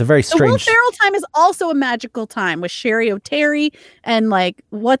a very strange. The Will Ferrell time is also a magical time with Sherry O'Terry and like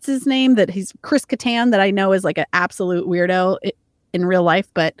what's his name that he's Chris Kattan that I know is like an absolute weirdo in real life,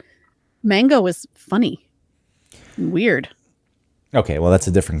 but Mango was funny, and weird. Okay, well that's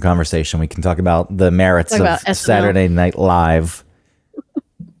a different conversation. We can talk about the merits of SNL. Saturday Night Live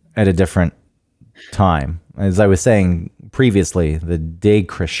at a different time. As I was saying previously, the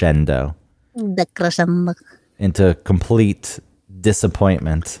decrescendo into complete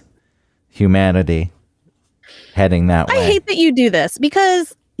disappointment, humanity heading that way. I hate that you do this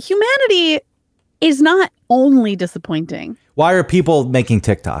because humanity is not only disappointing. Why are people making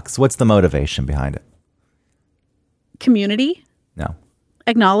TikToks? What's the motivation behind it? Community? No.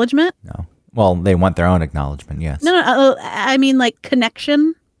 Acknowledgement? No. Well, they want their own acknowledgement, yes. No, I mean like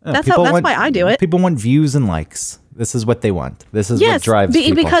connection. That's why I do it. People want views and likes. This is what they want. This is what drives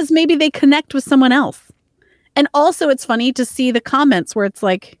people. Because maybe they connect with someone else. And also it's funny to see the comments where it's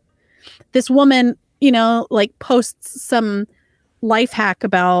like this woman, like posts some life hack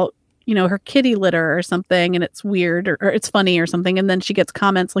about, her kitty litter or something and it's weird or it's funny or something. And then she gets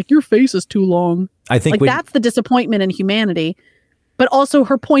comments like your face is too long. I think like that's the disappointment in humanity. But also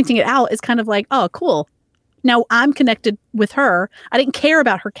her pointing it out is kind of like, oh, cool. Now I'm connected with her. I didn't care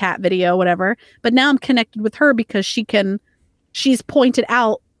about her cat video, whatever, but now I'm connected with her because she's pointed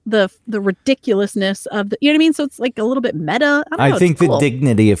out the ridiculousness of the, you know what I mean? So it's like a little bit meta. I think the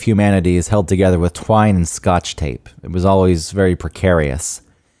dignity of humanity is held together with twine and scotch tape. It was always very precarious.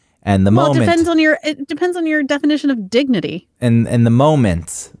 And the moment it depends on your definition of dignity. And the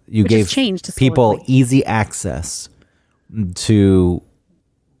moment you gave people easy access to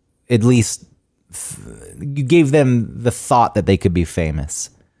at least you gave them the thought that they could be famous.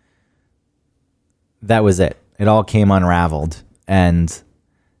 That was it. It all came unraveled and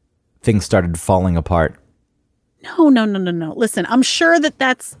things started falling apart. No. Listen, I'm sure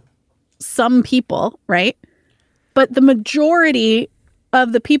that's some people, right? But the majority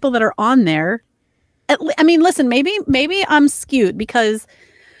of the people that are on there, I mean, listen, maybe I'm skewed because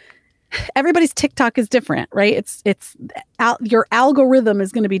everybody's TikTok is different, right? Your algorithm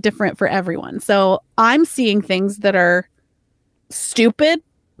is going to be different for everyone. So I'm seeing things that are stupid.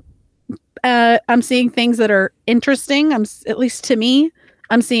 I'm seeing things that are interesting. At least to me,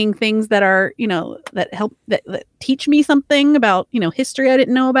 I'm seeing things that are, that help, that teach me something about, history I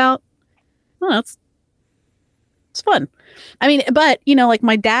didn't know about. Well, it's fun. I mean, but, like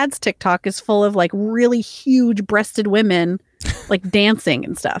my dad's TikTok is full of like really huge breasted women like dancing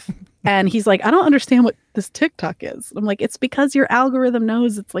and stuff. And he's like, I don't understand what this TikTok is. I'm like, it's because your algorithm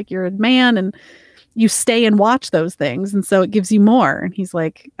knows it's like you're a man and you stay and watch those things. And so it gives you more. And he's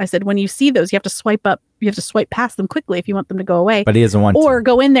like, I said, when you see those, you have to swipe up. You have to swipe past them quickly if you want them to go away. But he doesn't want or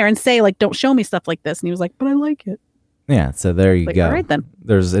go in there and say like, don't show me stuff like this. And he was like, but I like it. Yeah. So there you go. All right, then.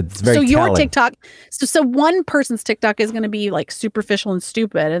 It's very so your telling. TikTok. So one person's TikTok is going to be like superficial and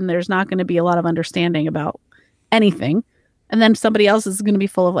stupid. And there's not going to be a lot of understanding about anything. And then somebody else is going to be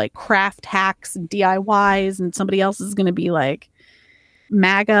full of like craft hacks and DIYs. And somebody else is going to be like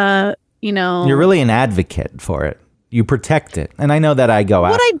MAGA, You're really an advocate for it. You protect it. And I know that I go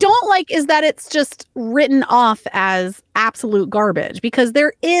out. What I don't like is that it's just written off as absolute garbage because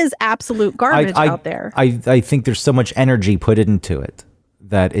there is absolute garbage out there. I think there's so much energy put into it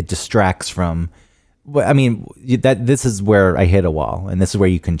that it distracts from. I mean, this is where I hit a wall and this is where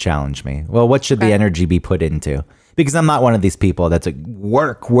you can challenge me. Well, what should the energy be put into? Because I'm not one of these people that's like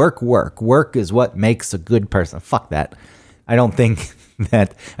work. Work is what makes a good person. Fuck that. I don't think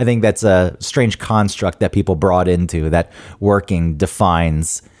that. I think that's a strange construct that people brought into that working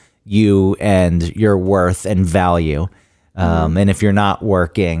defines you and your worth and value. And if you're not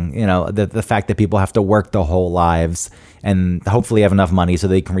working, the fact that people have to work their whole lives and hopefully have enough money so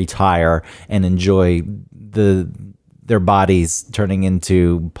they can retire and enjoy their bodies turning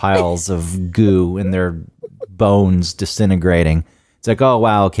into piles of goo and their bones disintegrating. It's like, oh,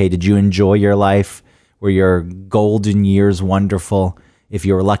 wow. Okay. Did you enjoy your life? Were your golden years wonderful? if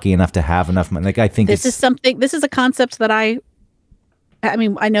you're lucky enough to have enough money. Like, I think this is a concept that I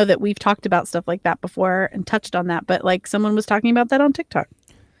mean, I know that we've talked about stuff like that before and touched on that, but like someone was talking about that on TikTok.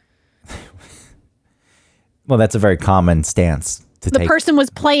 Well, that's a very common stance to take. The person was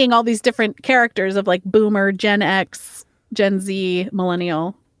playing all these different characters of like Boomer, Gen X, Gen Z,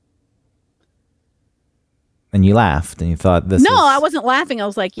 Millennial. And you laughed and you thought this. No, I wasn't laughing. I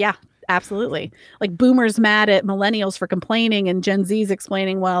was like, yeah, absolutely. Like Boomers mad at Millennials for complaining and Gen Z's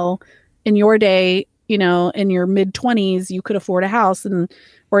explaining, well, in your day, you know, in your mid-20s, you could afford a house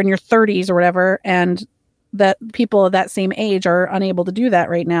or in your 30s or whatever. And that people of that same age are unable to do that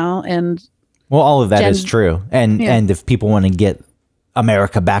right now. And well, all of that is true. And if people want to get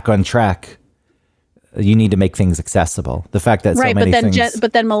America back on track, you need to make things accessible. The fact that so many things...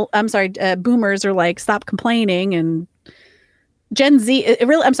 Boomers are like, stop complaining, and Gen Z.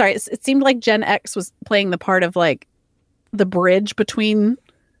 It seemed like Gen X was playing the part of like the bridge between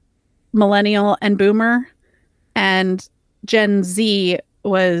Millennial and Boomer, and Gen Z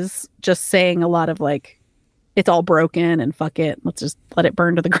was just saying a lot of like, it's all broken and fuck it, let's just let it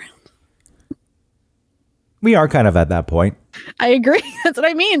burn to the ground. We are kind of at that point. I agree. That's what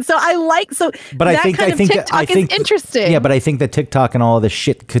I mean. So but I think TikTok is interesting. Yeah, but I think that TikTok and all of this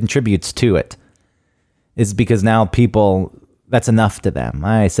shit contributes to it. Is because now people, that's enough to them.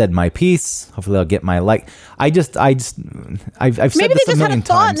 I said my piece. Hopefully I'll get my like. I've said maybe this they just had a thought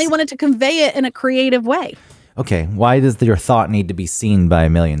times. And they wanted to convey it in a creative way. Okay, why does your thought need to be seen by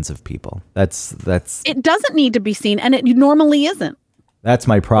millions of people? That's it doesn't need to be seen, and it normally isn't. That's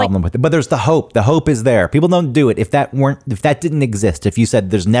my problem with it. But there's the hope. The hope is there. People don't do it. If that didn't exist, if you said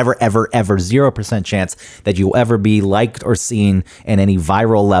there's never, ever, ever 0% chance that you'll ever be liked or seen in any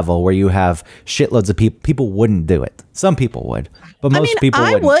viral level where you have shitloads of people, people wouldn't do it. Some people would, but most people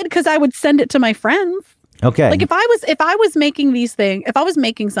wouldn't. I would, because I would send it to my friends. Okay. Like if I was making these things, if I was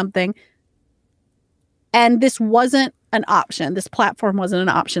making something and this wasn't an option, this platform wasn't an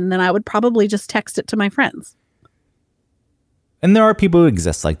option, then I would probably just text it to my friends. And there are people who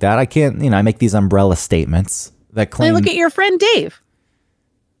exist like that. I can't, I make these umbrella statements that claim. Hey, look at your friend Dave.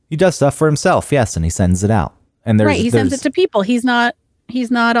 He does stuff for himself, yes, and he sends it out. And he sends it to people. He's not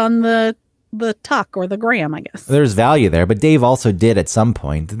on the tuck or the gram, I guess. There's value there, but Dave also did at some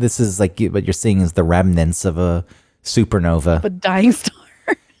point. This is like what you're seeing is the remnants of a supernova. A dying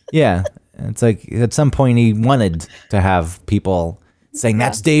star. Yeah. It's like at some point he wanted to have people saying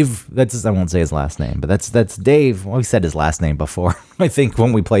that's Dave. I won't say his last name, but that's Dave. Well, we said his last name before. I think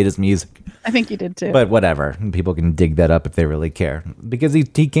when we played his music. I think you did too. But whatever. People can dig that up if they really care. Because he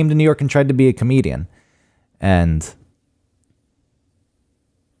came to New York and tried to be a comedian. And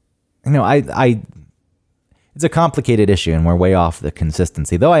I it's a complicated issue and we're way off the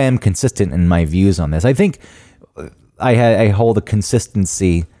consistency. Though I am consistent in my views on this. I think I hold a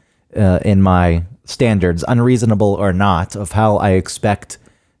consistency in my standards, unreasonable or not, of how I expect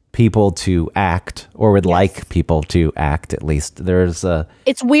people to act or would like people to act, at least.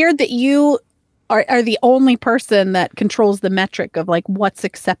 It's weird that you are the only person that controls the metric of like what's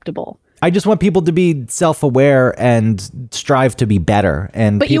acceptable. I just want people to be self-aware and strive to be better.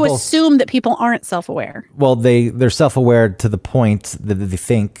 But you assume that people aren't self-aware. Well, they're self-aware to the point that they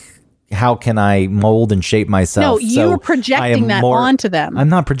think, how can I mold and shape myself? No, you're projecting that onto them. I'm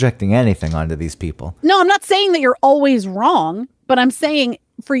not projecting anything onto these people. No, I'm not saying that you're always wrong, but I'm saying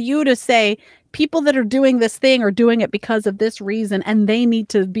for you to say people that are doing this thing are doing it because of this reason and they need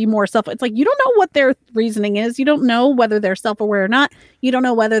to be more it's like you don't know what their reasoning is. You don't know whether they're self-aware or not. You don't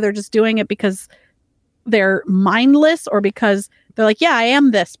know whether they're just doing it because they're mindless or because they're like, yeah, I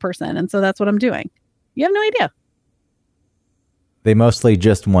am this person. And so that's what I'm doing. You have no idea. They mostly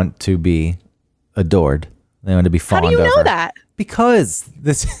just want to be adored. They want to be fawned over. How do you know that? Because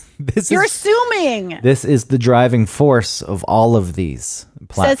this You're assuming. This is the driving force of all of these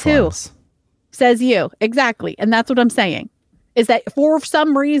platforms. Says who? Says you. Exactly. And that's what I'm saying. Is that for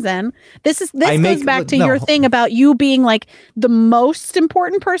some reason, this goes back to your thing about you being like the most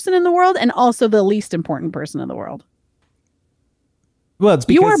important person in the world and also the least important person in the world. Well, it's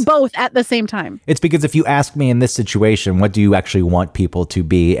because you are both at the same time. It's because if you ask me in this situation, what do you actually want people to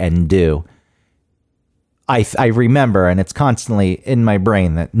be and do? I remember, and it's constantly in my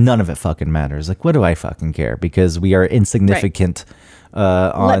brain that none of it fucking matters. Like, what do I fucking care? Because we are insignificant.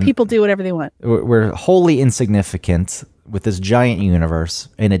 Right. Let people do whatever they want. We're wholly insignificant with this giant universe,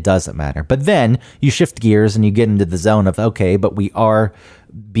 and it doesn't matter. But then you shift gears and you get into the zone of, okay, but we are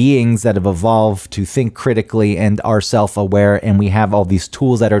beings that have evolved to think critically and are self-aware, and we have all these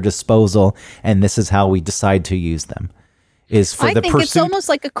tools at our disposal, and this is how we decide to use them. Is for I think it's almost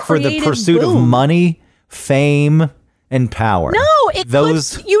like a creative of money, fame, and power. No,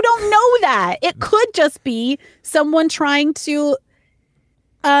 you don't know that. It could just be someone trying to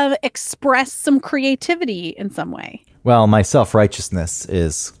express some creativity in some way. Well, my self-righteousness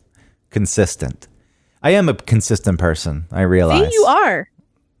is consistent. I am a consistent person, I realize. See, you are.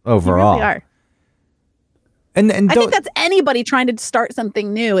 Overall. You really are. And I think that's anybody trying to start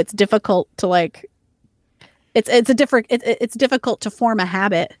something new. It's difficult to it's difficult to form a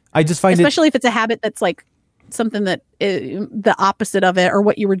habit. I just find especially if it's a habit that's like something that the opposite of it, or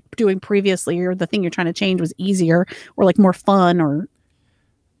what you were doing previously, or the thing you're trying to change was easier or like more fun or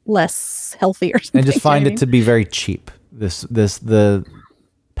less healthy or something. I just find it to be very cheap. The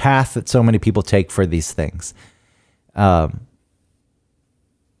path that so many people take for these things. When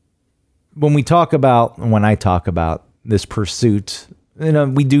I talk about this pursuit,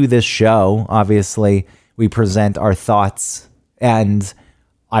 we do this show, obviously we present our thoughts, and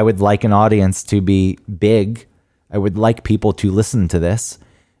I would like an audience to be big. I would like people to listen to this.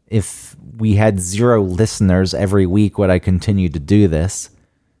 If we had 0 listeners every week, would I continue to do this?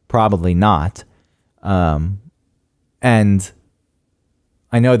 Probably not. And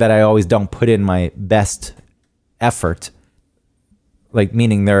I know that I always don't put in my best effort. Like,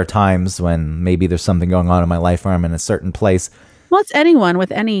 meaning there are times when maybe there's something going on in my life where I'm in a certain place. Well, it's anyone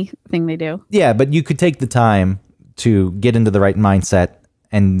with anything they do. Yeah, but you could take the time to get into the right mindset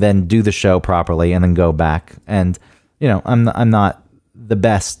and then do the show properly and then go back. And, I'm not the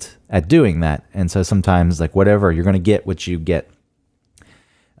best at doing that. And so sometimes, like, whatever, you're going to get what you get.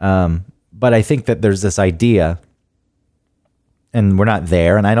 But I think that there's this idea, and we're not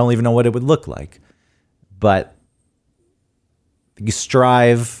there, and I don't even know what it would look like. But you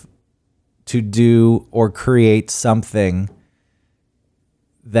strive to do or create something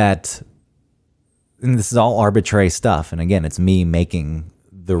that, and this is all arbitrary stuff, and again, it's me making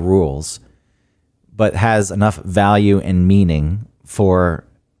the rules, but has enough value and meaning for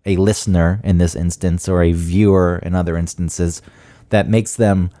a listener in this instance, or a viewer in other instances, that makes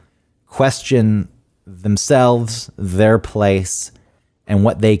them question themselves, their place, and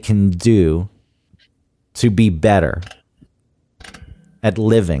what they can do to be better at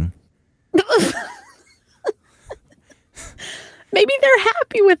living. Maybe they're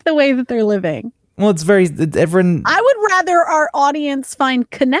happy with the way that they're living. Well, everyone. I would rather our audience find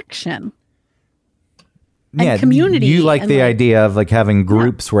connection and community. You like the idea of like having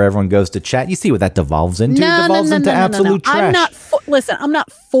groups where everyone goes to chat. You see what that devolves into? It devolves into absolute trash. I'm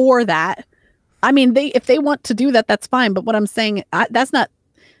not for that. I mean, if they want to do that, that's fine. But what I'm saying, that's not.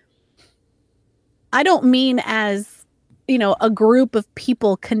 I don't mean as, a group of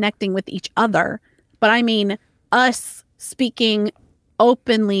people connecting with each other, but I mean us speaking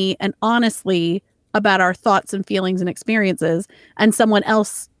openly and honestly about our thoughts and feelings and experiences, and someone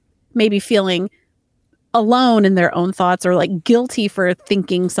else maybe feeling alone in their own thoughts, or like guilty for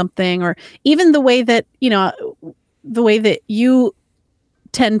thinking something, or even the way that, the way that you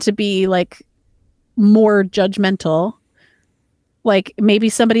tend to be like more judgmental. Like maybe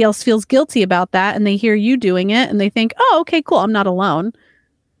somebody else feels guilty about that, and they hear you doing it and they think, oh, okay, cool, I'm not alone.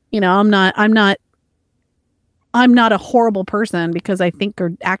 I'm not a horrible person because I think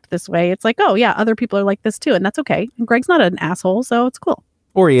or act this way. It's like, oh yeah, other people are like this too, and that's okay. And Greg's not an asshole, so it's cool.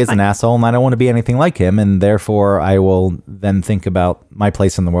 Or he is an asshole, and I don't want to be anything like him, and therefore I will then think about my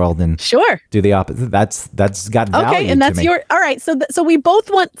place in the world and do the opposite. That's got value. Okay, and that's to me. all right. So we both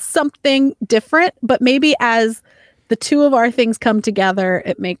want something different, but maybe as the two of our things come together,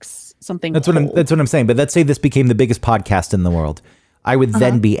 it makes something. That's what I'm saying. But let's say this became the biggest podcast in the world. I would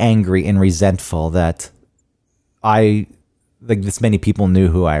then be angry and resentful that this many people knew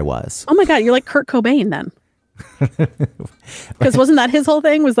who I was. Oh my God, you're like Kurt Cobain then. Because wasn't that his whole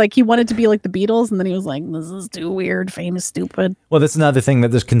thing? Was like he wanted to be like the Beatles, and then he was like, this is too weird, famous, stupid. Well, that's another thing that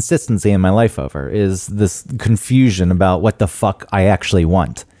there's consistency in my life over, is this confusion about what the fuck I actually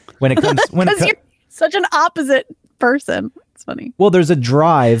want. When it comes, you're such an opposite person. It's funny. Well, there's a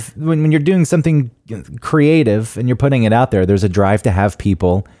drive when you're doing something creative and you're putting it out there. There's a drive to have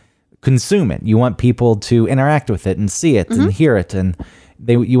people consume it. You want people to interact with it and see it and hear it, and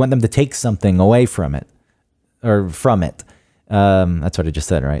you want them to take something away from it. Or from it. That's what I just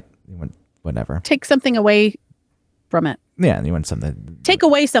said, right? You want whatever. Take something away from it. Yeah, you want something. Take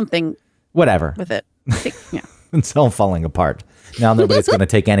away something. Whatever. With it. Yeah. It's all falling apart. Now nobody's going to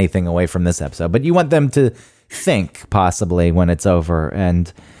take anything away from this episode. But you want them to think, possibly, when it's over,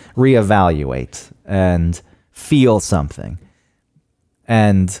 and reevaluate and feel something.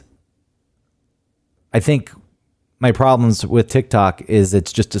 And I think my problems with TikTok is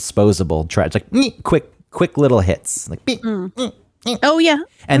it's just disposable trash. Like, quick little hits, like oh yeah,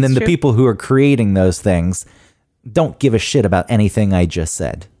 and then the people who are creating those things don't give a shit about anything I just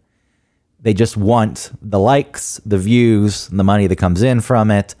said. They just want the likes, the views, the money that comes in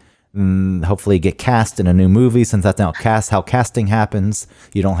from it. Hopefully get cast in a new movie, since that's now how casting happens.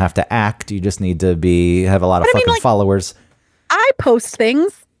 You don't have to act. You just need to have a lot of fucking followers. I post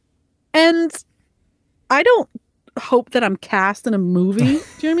things and I don't hope that I'm cast in a movie. Do you know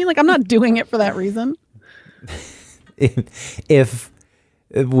what I mean? Like, I'm not doing it for that reason. If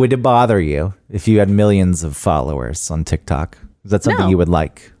would it bother you if you had millions of followers on TikTok? Is that something you would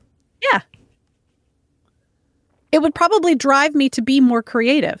like? Yeah. It would probably drive me to be more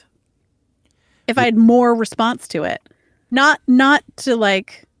creative if I had more response to it. Not to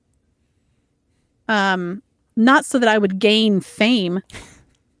like, not so that I would gain fame,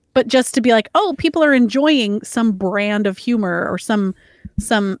 but just to be like, oh, people are enjoying some brand of humor or some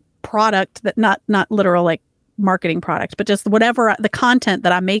product that not literal like marketing product, but just whatever the content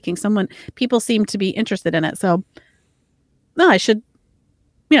that I'm making. People seem to be interested in it. So no, I should,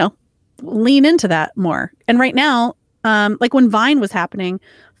 lean into that more. And right now, like when Vine was happening,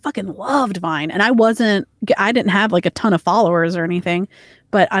 fucking loved Vine. And I didn't have like a ton of followers or anything,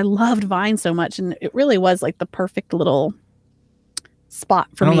 but I loved Vine so much. And it really was like the perfect little spot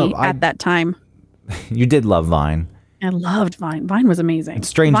for me at that time. You did love Vine. I loved Vine. Vine was amazing. It's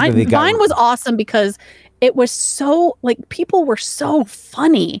strange Vine was awesome because it was so like people were so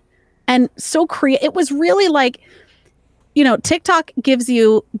funny and so creative. It was really like, TikTok gives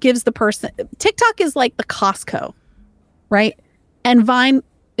the person. TikTok is like the Costco, right? And Vine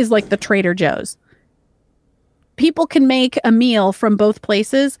is like the Trader Joe's. People can make a meal from both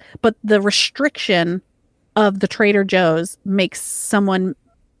places, but the restriction of the Trader Joe's makes someone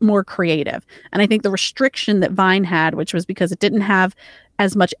more creative. And I think the restriction that Vine had, which was because it didn't have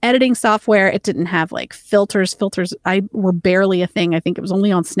as much editing software, it didn't have like filters were barely a thing. I think it was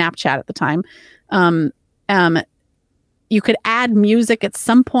only on Snapchat at the time. You could add music at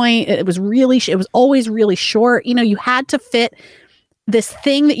some point. It was always really short. You had to fit this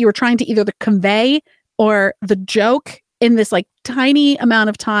thing that you were trying to either convey or the joke in this like tiny amount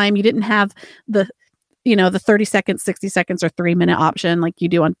of time. You didn't have the 30 seconds, 60 seconds, or 3-minute option like you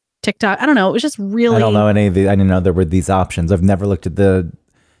do on TikTok. I don't know. It was just really. I don't know any of the. I didn't know there were these options. I've never looked at the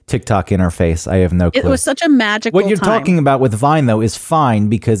TikTok interface. I have no clue. It was such a magical What you're talking about with Vine, though, is fine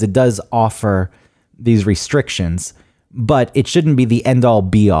because it does offer these restrictions, but it shouldn't be the end all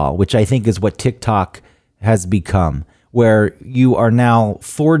be all, which I think is what TikTok has become, where you are now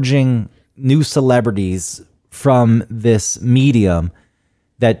forging new celebrities from this medium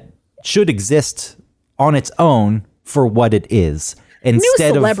that should exist on its own for what it is.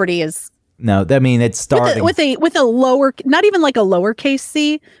 Instead new celebrity is no, I mean it's starting with a lower, not even like a lowercase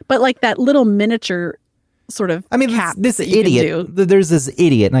c, but like that little miniature sort of. I mean, this idiot. There's this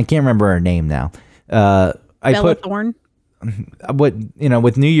idiot, and I can't remember her name now. Bella Thorne.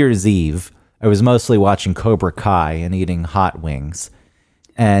 With New Year's Eve, I was mostly watching Cobra Kai and eating hot wings,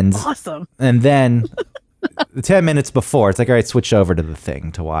 and awesome. And then 10 minutes before, it's like, all right, switch over to the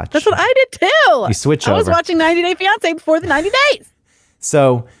thing to watch. That's what I did too. You switch over. I was watching 90 Day Fiancé before the 90 days.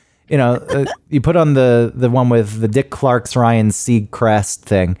 So, you put on the one with the Dick Clark's Ryan Seacrest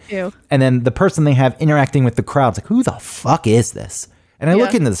thing. Ew. And then the person they have interacting with the crowd's like, who the fuck is this? And I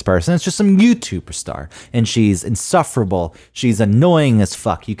look into this person, it's just some YouTuber star. And she's insufferable. She's annoying as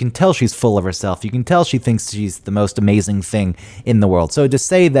fuck. You can tell she's full of herself. You can tell she thinks she's the most amazing thing in the world. So to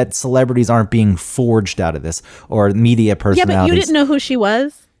say that celebrities aren't being forged out of this, or media personalities. Yeah, but you didn't know who she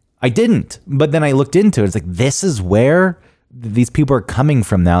was? I didn't. But then I looked into it. It's like, this is where these people are coming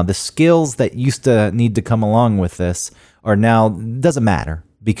from now. The skills that used to need to come along with this are now, doesn't matter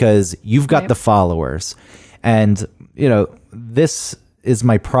because you've got the followers. And, this is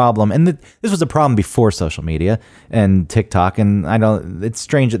my problem. And this was a problem before social media and TikTok. And it's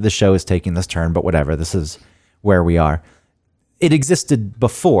strange that the show is taking this turn, but whatever. This is where we are. It existed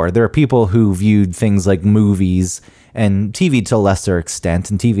before. There are people who viewed things like movies and TV to a lesser extent.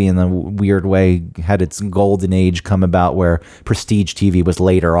 And TV in a weird way had its golden age come about where prestige TV was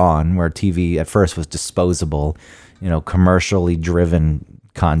later on, where TV at first was disposable, commercially driven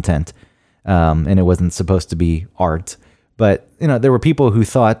content. And it wasn't supposed to be art. But, there were people who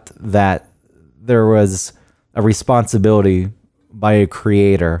thought that there was a responsibility by a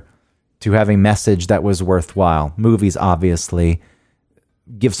creator to have a message that was worthwhile. Movies, obviously,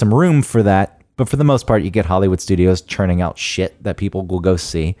 give some room for that. But for the most part, you get Hollywood studios churning out shit that people will go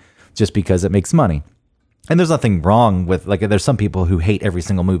see just because it makes money. And there's nothing wrong with, there's some people who hate every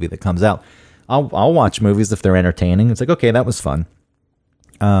single movie that comes out. I'll watch movies if they're entertaining. It's like, okay, that was fun.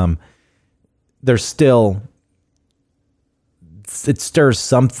 There's still... It stirs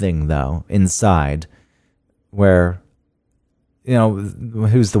something, though, inside where, you know,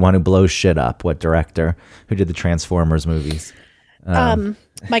 who's the one who blows shit up? What director who did the Transformers movies?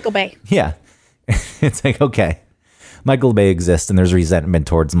 Michael Bay. Yeah. It's like, okay, Michael Bay exists and there's resentment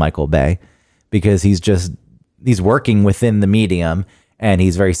towards Michael Bay because he's working within the medium and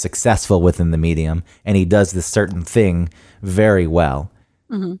he's very successful within the medium and he does this certain thing very well.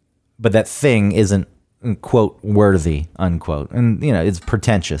 Mm-hmm. But that thing isn't, quote, worthy, unquote. And, you know, it's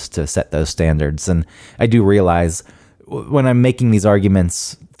pretentious to set those standards. And I do realize when I'm making these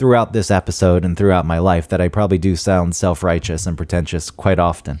arguments throughout this episode and throughout my life that I probably do sound self-righteous and pretentious quite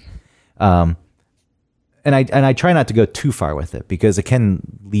often. And I try not to go too far with it because it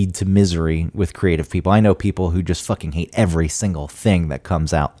can lead to misery with creative people. I know people who just fucking hate every single thing that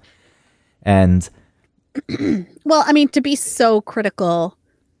comes out. And well, I mean, to be so critical,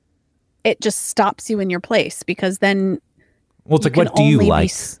 it just stops you in your place because then. Well, it's like, what do you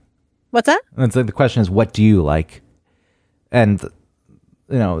like? What's that? It's like the question is, what do you like? And,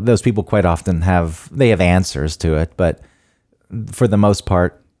 you know, those people quite often have answers to it, but for the most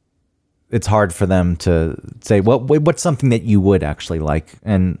part, it's hard for them to say, what's something that you would actually like?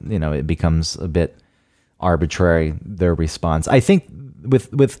 And, you know, it becomes a bit arbitrary, their response. I think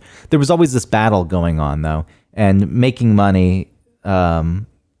with there was always this battle going on, though, and making money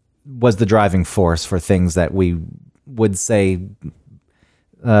was the driving force for things that we would say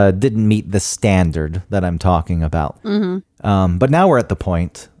didn't meet the standard that I'm talking about. Mm-hmm. But now we're at the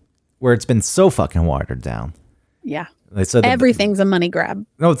point where it's been so fucking watered down. Yeah. So everything's a money grab.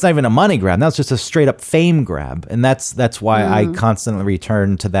 No, it's not even a money grab. Now it's just a straight up fame grab. And that's why I constantly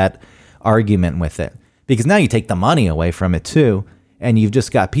return to that argument with it. Because now you take the money away from it too. And you've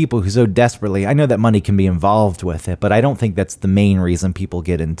just got people who so desperately, I know that money can be involved with it, but I don't think that's the main reason people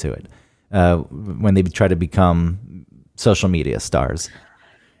get into it when they try to become social media stars.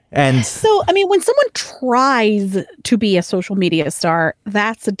 And so, I mean, when someone tries to be a social media star,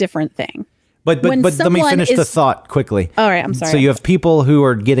 that's a different thing. But let me finish the thought quickly. All right, I'm sorry. So you have people who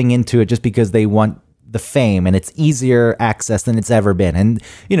are getting into it just because they want the fame, and it's easier access than it's ever been. And,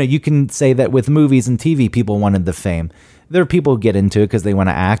 you know, you can say that with movies and TV, people wanted the fame. There are people who get into it because they want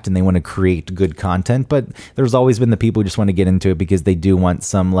to act and they want to create good content, but there's always been the people who just want to get into it because they do want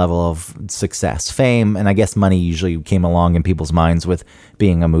some level of success, fame, and I guess money usually came along in people's minds with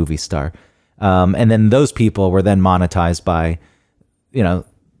being a movie star. And then those people were then monetized by, you know,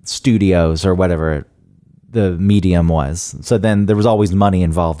 studios or whatever the medium was. So then there was always money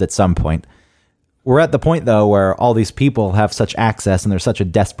involved at some point. We're at the point, though, where all these people have such access and there's such a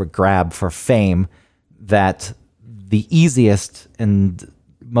desperate grab for fame that the easiest and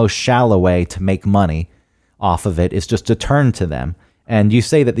most shallow way to make money off of it is just to turn to them. And you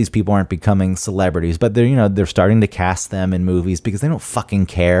say that these people aren't becoming celebrities, but they're starting to cast them in movies because they don't fucking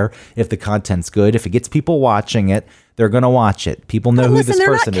care if the content's good. If it gets people watching it, they're going to watch it. People know who this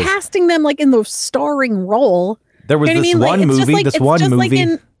person is. They're not casting them like in the starring role. There was this one movie,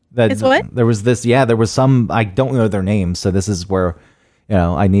 there was some, I don't know their names. So this is where, you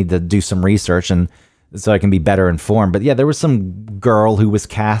know, I need to do some research and so I can be better informed. But yeah, there was some girl who was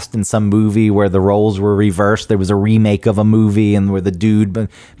cast in some movie where the roles were reversed. There was a remake of a movie and where the dude, but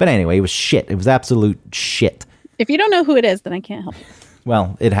anyway, it was shit. It was absolute shit. If you don't know who it is, then I can't help you.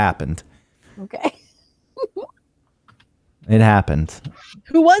 Well, it happened. Okay. It happened.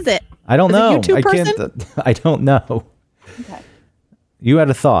 Who was it? I don't know. Was it a YouTube person? I don't know. Okay. You had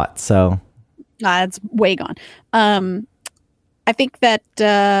a thought, so. It's way gone. I think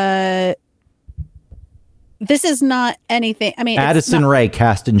that this is not anything. I mean, Addison Rae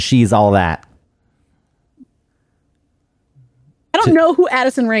cast in She's All That. I don't know who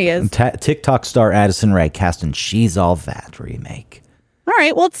Addison Rae is. TikTok star Addison Rae cast in She's All That remake. All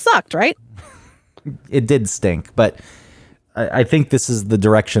right. Well, it sucked, right? It did stink, but I think this is the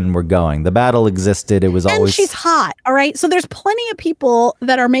direction we're going. The battle existed. It was always. And she's hot. All right. So there's plenty of people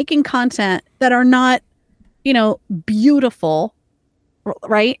that are making content that are not, you know, beautiful.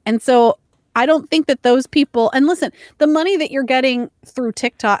 Right. And so I don't think that those people, and listen, the money that you're getting through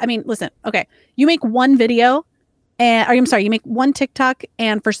TikTok, I mean, listen, okay, you make one video you make one TikTok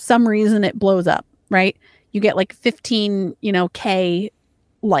and for some reason it blows up, right? You get like 15, K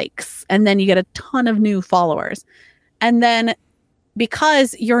likes, and then you get a ton of new followers. And then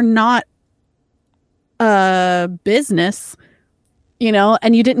because you're not a business,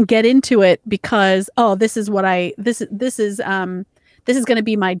 and you didn't get into it because, this is going to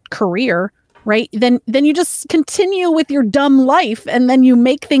be my career, right? Then you just continue with your dumb life, and then you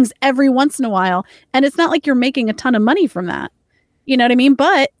make things every once in a while, and it's not like you're making a ton of money from that. You know what I mean?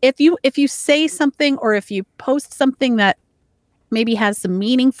 But if you say something or if you post something that maybe has some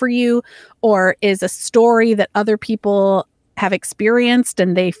meaning for you, or is a story that other people have experienced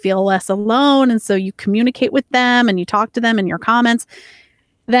and they feel less alone, and so you communicate with them and you talk to them in your comments,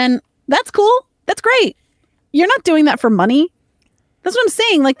 then that's cool. That's great. You're not doing that for money. That's what I'm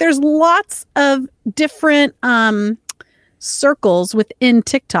saying. Like, there's lots of different circles within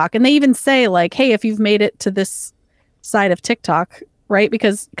TikTok, and they even say like, hey, if you've made it to this side of TikTok, right?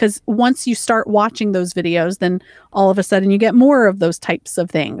 Because once you start watching those videos, then all of a sudden you get more of those types of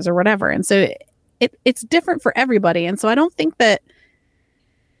things or whatever. And so it's different for everybody. And so I don't think that,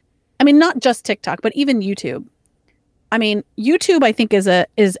 I mean, not just TikTok, but even YouTube. I mean, YouTube, I think,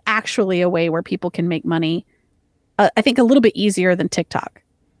 is actually a way where people can make money. I think a little bit easier than TikTok.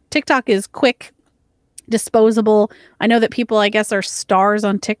 TikTok is quick, disposable. I know that people, I guess, are stars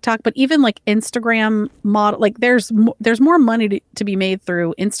on TikTok, but even like Instagram model, like there's more money to be made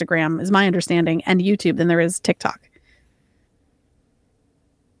through Instagram, is my understanding, and YouTube than there is TikTok.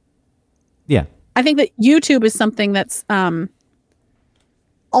 Yeah. I think that YouTube is something that's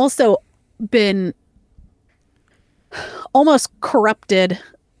also been almost corrupted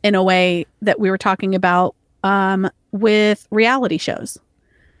in a way that we were talking about with reality shows.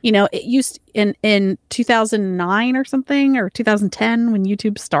 You know, it used in 2009 or something, or 2010 when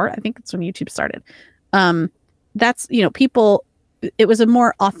YouTube started. I think it's when YouTube started. That's, you know, people, it was a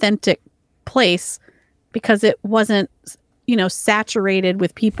more authentic place because it wasn't, you know, saturated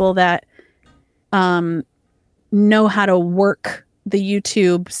with people that know how to work the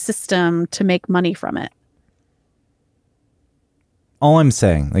YouTube system to make money from it. All I'm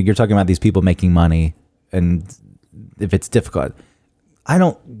saying, like, you're talking about these people making money, and if it's difficult, I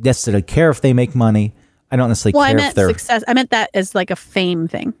don't necessarily care if they make money. I don't necessarily care if they're success. I meant that as like a fame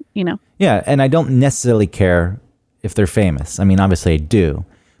thing, you know? Yeah, and I don't necessarily care if they're famous. I mean, obviously I do,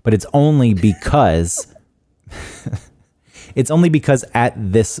 but it's only because at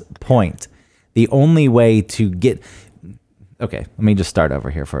this point, the only way to get... Okay, let me just start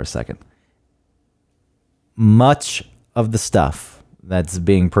over here for a second. Much of the stuff that's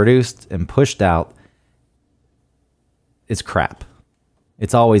being produced and pushed out is crap.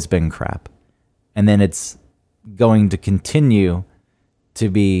 It's always been crap. And then it's going to continue to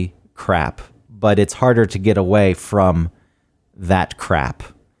be crap. But it's harder to get away from that crap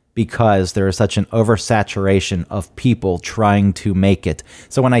because there is such an oversaturation of people trying to make it.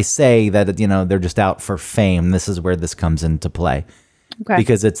 So when I say that, you know, they're just out for fame, this is where this comes into play. Okay.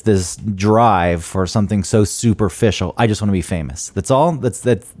 Because it's this drive for something so superficial. I just want to be famous. That's all. That's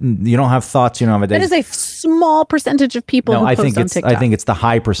you don't have thoughts. You don't have a. That is a small percentage of people who post on TikTok. I think it's the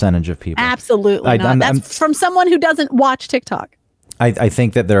high percentage of people. Absolutely not. That's from someone who doesn't watch TikTok. I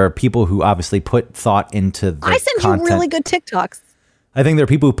think that there are people who obviously put thought into the content. You really good TikToks. I think there are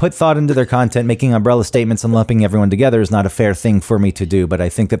people who put thought into their content. Making umbrella statements and lumping everyone together is not a fair thing for me to do. But I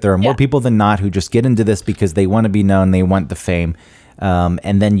think that there are more people than not who just get into this because they want to be known. They want the fame.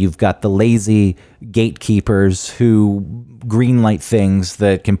 And then you've got the lazy gatekeepers who greenlight things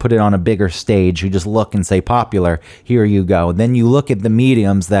that can put it on a bigger stage, who just look and say popular, here you go. Then you look at the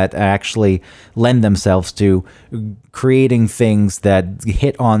mediums that actually lend themselves to creating things that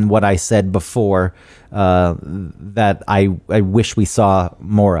hit on what I said before, that I wish we saw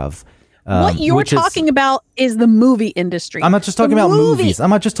more of. What you're talking about is the movie industry. I'm not just talking about movies.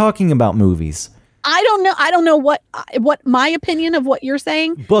 I'm not just talking about movies. I don't know what my opinion of what you're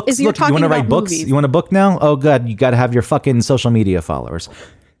saying books. is. You're Look, talking you want to about write books? movies. You want a book now? Oh, God, you got to have your fucking social media followers.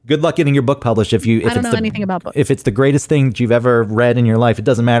 Good luck getting your book published. If I don't know anything about books. If it's the greatest thing that you've ever read in your life, it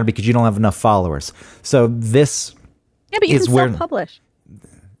doesn't matter because you don't have enough followers. So this, but you can self-publish.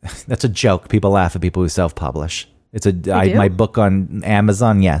 That's a joke. People laugh at people who self-publish. My book on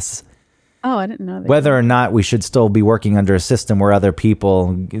Amazon. Yes. Oh, I didn't know that. Whether or not we should still be working under a system where other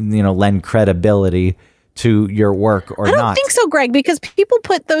people, you know, lend credibility to your work or not. I don't think so, Greg, because people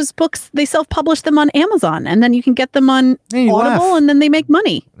put those books, they self-publish them on Amazon, and then you can get them on Audible, and then they make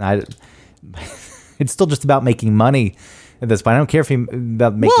money. It's still just about making money at this point. I don't care if you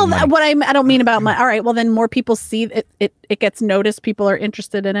about making money. Well, I don't mean about money. All right, well, then more people see it. It gets noticed. People are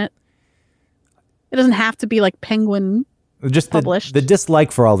interested in it. It doesn't have to be like Penguin. Just the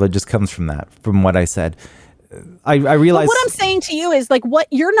dislike for all of it just comes from that, from what I said. I realize. But what I'm saying to you is like, what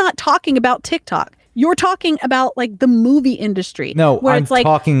you're not talking about TikTok. You're talking about like the movie industry. No, where I'm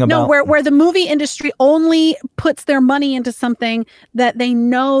talking about where the movie industry only puts their money into something that they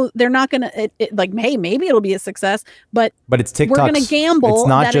know they're not gonna like. Hey, maybe it'll be a success, but it's TikTok. We're gonna gamble. It's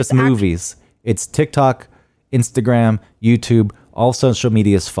not just movies. It's TikTok, Instagram, YouTube, all social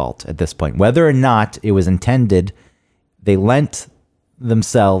media's fault at this point. Whether or not it was intended, they lent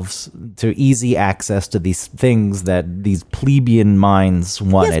themselves to easy access to these things that these plebeian minds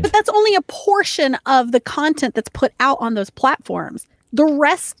wanted. Yes, but that's only a portion of the content that's put out on those platforms. The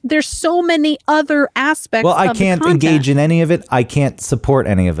rest, there's so many other aspects. Well, I of can't the content. engage in any of it. I can't support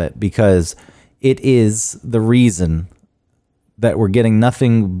any of it because it is the reason that we're getting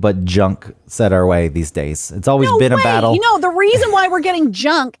nothing but junk set our way these days. It's always been a battle. You know, the reason why we're getting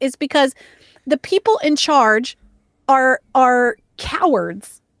junk is because the people in charge are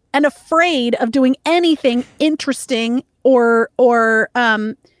cowards and afraid of doing anything interesting or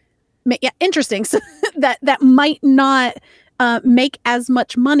interesting so that might not make as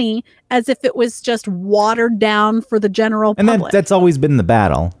much money as if it was just watered down for the general public. And that's always been the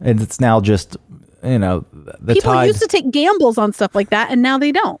battle. And it's now just, the people tide. used to take gambles on stuff like that, and now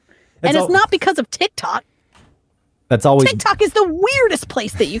they don't. And it's not because of TikTok. That's always TikTok is the weirdest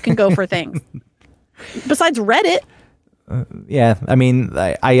place that you can go for things. Besides Reddit. Yeah, I mean,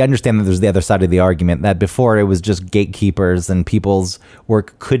 I understand that there's the other side of the argument that before it was just gatekeepers and people's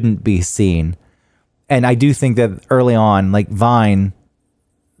work couldn't be seen. And I do think that early on, like Vine,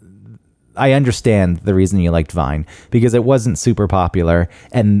 I understand the reason you liked Vine because it wasn't super popular.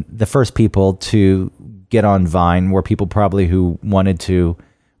 And the first people to get on Vine were people probably who wanted to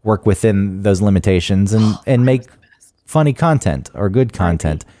work within those limitations and make funny content or good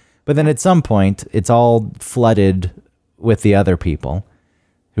content. But then at some point, it's all flooded with the other people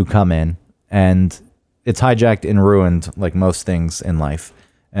who come in, and it's hijacked and ruined like most things in life.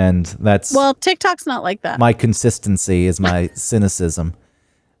 And that's TikTok's not like that. My consistency is my cynicism.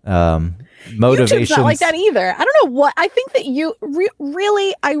 Motivation. YouTube's not like that either. I don't know what I think that you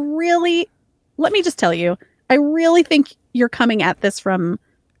really. Let me just tell you, I really think you're coming at this from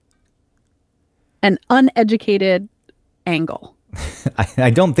an uneducated angle. I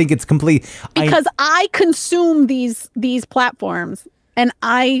don't think it's complete because I consume these platforms, and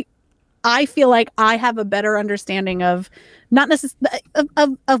I feel like I have a better understanding of not necessarily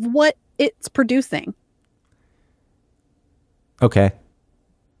of what it's producing. Okay,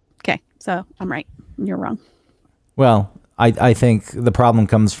 so I'm right. You're wrong. Well, I think the problem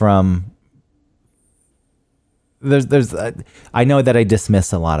comes from there's I know that I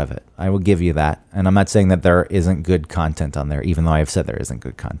dismiss a lot of it. I will give you that. And I'm not saying that there isn't good content on there, even though I've said there isn't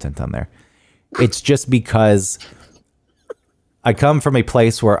good content on there. It's just because I come from a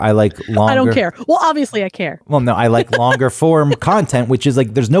place where I like longer. I don't care. Well, obviously I care. Well, no, I like longer form content, which is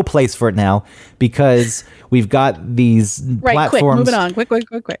like there's no place for it now because we've got these platforms. Quick,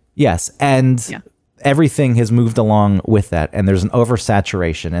 moving on. Quick. Yes, and everything has moved along with that, and there's an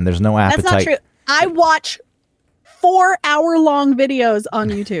oversaturation, and there's no appetite. That's not true. I watch 4-hour-long videos on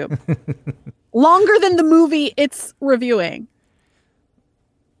YouTube. Longer than the movie it's reviewing.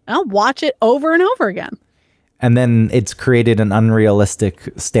 I'll watch it over and over again. And then it's created an unrealistic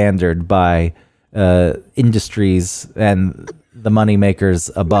standard by industries and the money makers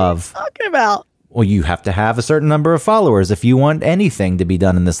above. What are you talking about? Well, you have to have a certain number of followers if you want anything to be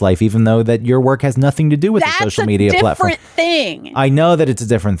done in this life, even though that your work has nothing to do with the social media platform. That's a different thing. I know that it's a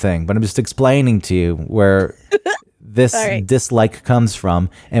different thing, but I'm just explaining to you where this dislike comes from,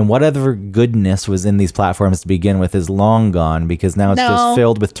 and whatever goodness was in these platforms to begin with is long gone because now it's just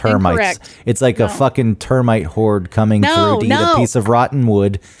filled with termites. Incorrect. It's like a fucking termite horde coming through to eat a piece of rotten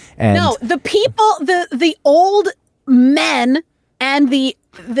wood. And the people, the old men and the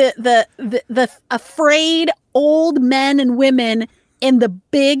afraid old men and women in the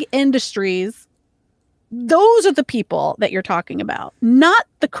big industries, those are the people that you're talking about, not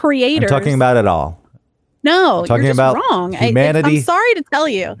the creators. I'm talking about it all. No, you're just about wrong. Humanity. I'm sorry to tell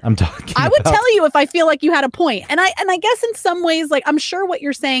you. I would tell you if I feel like you had a point. And I guess in some ways, like I'm sure what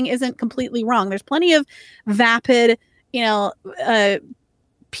you're saying isn't completely wrong. There's plenty of vapid,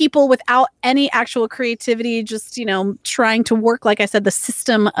 people without any actual creativity, just, trying to work, like I said, the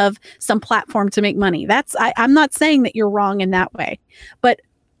system of some platform to make money. I'm not saying that you're wrong in that way, but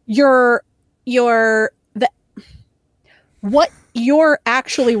what you're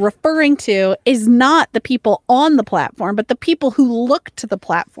actually referring to is not the people on the platform, but the people who look to the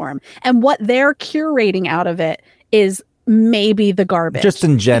platform, and what they're curating out of it is maybe the garbage. Just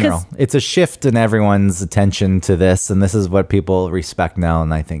in general, it's a shift in everyone's attention to this, and this is what people respect now,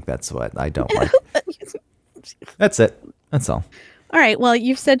 and I think that's what I don't like. That's it. That's all. All right. Well,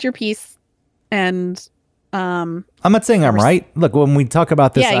 you've said your piece, and I'm not saying I'm right. Look, when we talk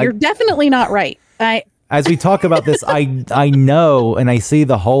about this, you're definitely not right. As we talk about this, I know and I see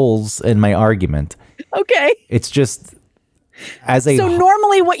the holes in my argument. Okay. It's just So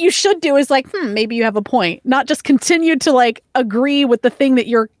normally what you should do is like, maybe you have a point, not just continue to like agree with the thing that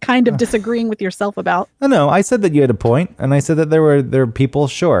you're kind of disagreeing with yourself about. No, I said that you had a point, and I said that there are people,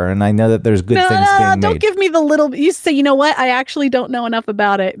 sure, and I know that there's good things being made. Don't give me the little. You say, you know what? I actually don't know enough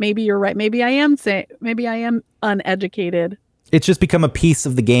about it. Maybe you're right. Maybe I am uneducated. It's just become a piece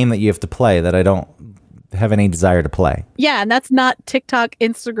of the game that you have to play that I don't have any desire to play. Yeah, and that's not TikTok,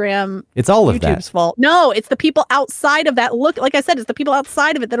 Instagram, it's all of YouTube's that. fault. No, it's the people outside of that. Look, like I said, it's the people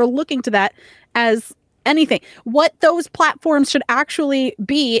outside of it that are looking to that as anything. What those platforms should actually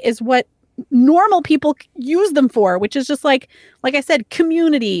be is what normal people use them for, which is just like I said,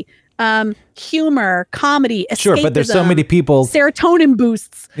 community, humor, comedy, escapism, sure, but there's so many people, serotonin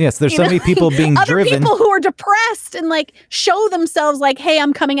boosts. Yes, there's so many people being other driven. People who are depressed and like show themselves like, hey,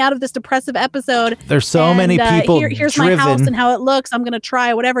 I'm coming out of this depressive episode. There's so many people here's driven. my house and how it looks. I'm going to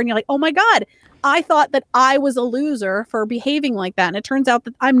try whatever. And you're like, oh my God, I thought that I was a loser for behaving like that. And it turns out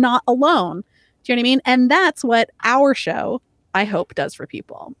that I'm not alone. Do you know what I mean? And that's what our show, I hope, does for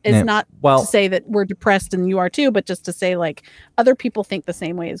people. It's not to say that we're depressed and you are too, but just to say like other people think the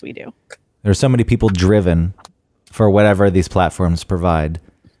same way as we do. There's so many people driven for whatever these platforms provide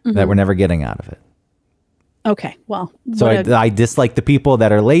that we're never getting out of it. Okay, well. So I dislike the people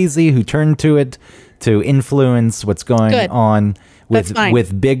that are lazy, who turn to it to influence what's going on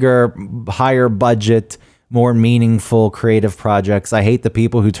with bigger, higher budget, more meaningful creative projects. I hate the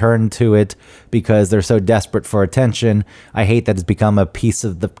people who turn to it because they're so desperate for attention. I hate that it's become a piece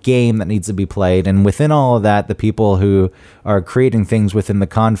of the game that needs to be played. And within all of that, the people who are creating things within the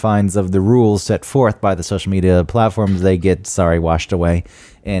confines of the rules set forth by the social media platforms, they get, washed away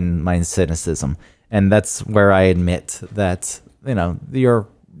in my cynicism. And that's where I admit that,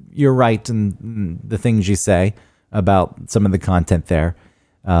 you're right in the things you say about some of the content there.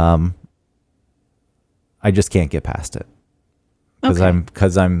 I just can't get past it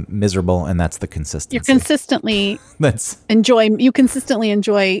because I'm miserable, and that's the consistency. You're consistently you consistently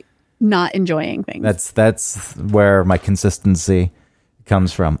enjoy not enjoying things. That's where my consistency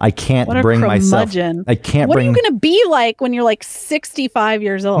comes from. I can't bring myself. I can't. What are you going to be like when you're like 65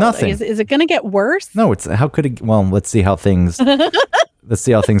 years old? Nothing. Is it going to get worse? No. How could it? Well, let's see how things. Let's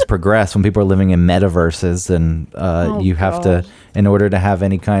see how things progress when people are living in metaverses, and you have to, in order to have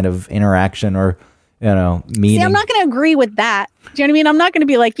any kind of interaction or meaning. See, I'm not going to agree with that. Do you know what I mean? I'm not going to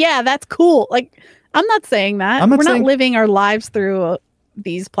be like, yeah, that's cool. Like, I'm not saying that. We're not living our lives through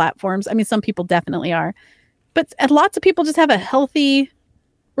these platforms. I mean, some people definitely are. But lots of people just have a healthy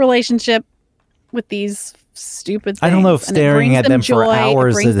relationship with these stupid things. I don't know if staring at them for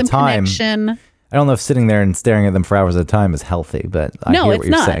hours at a time. I don't know if sitting there and staring at them for hours at a time is healthy, but I hear what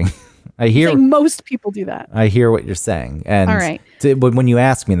you're saying. I hear most people do that. I hear what you're saying. And all right. When you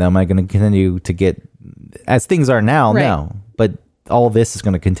ask me, though, am I going to continue to get, as things are now, right. No. But all this is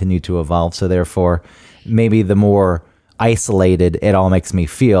going to continue to evolve. So therefore, maybe the more isolated it all makes me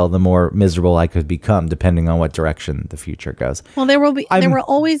feel, the more miserable I could become, depending on what direction the future goes. Well, there will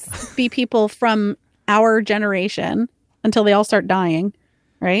always be people from our generation until they all start dying,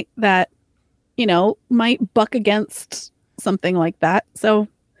 right? That, might buck against something like that. So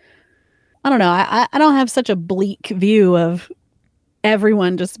I don't know. I don't have such a bleak view of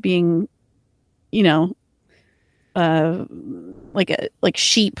everyone just being, like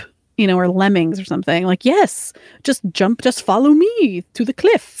sheep, or lemmings or something. Like, yes, just follow me to the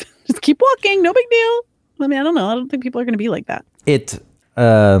cliff. Just keep walking. No big deal. I mean, I don't know. I don't think people are going to be like that. It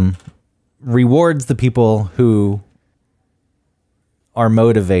rewards the people who are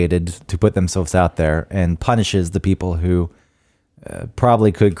motivated to put themselves out there and punishes the people who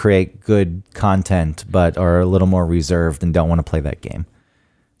probably could create good content, but are a little more reserved and don't want to play that game.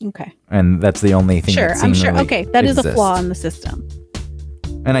 Okay. And that's the only thing that I'm sure. Okay, that is a flaw in the system.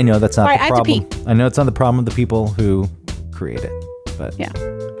 And I know that's not the problem. I know it's not the problem of the people who create it. But yeah.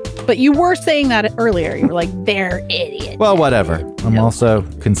 But you were saying that earlier. You were like, they're idiots. Well, whatever. I'm also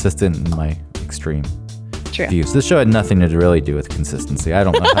consistent in my extreme views. This show had nothing to really do with consistency. I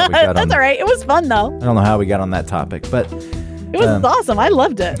don't know how we got on. That's all right. It was fun, though. I don't know how we got on that topic, but it was awesome. I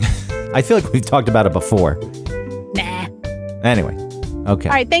loved it. I feel like we've talked about it before. Nah. Anyway. Okay.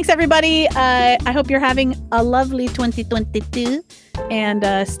 All right. Thanks, everybody. I hope you're having a lovely 2022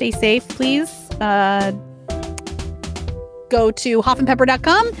 and stay safe, please. Go to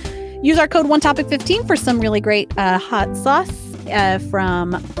hoffandpepper.com. Use our code OneTopic15 for some really great hot sauce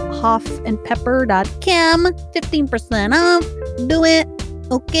from hoffandpepper.com. 15% off. Do it.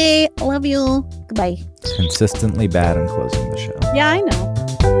 Okay. Love you. Goodbye. Consistently bad in closing the show. Yeah, I know.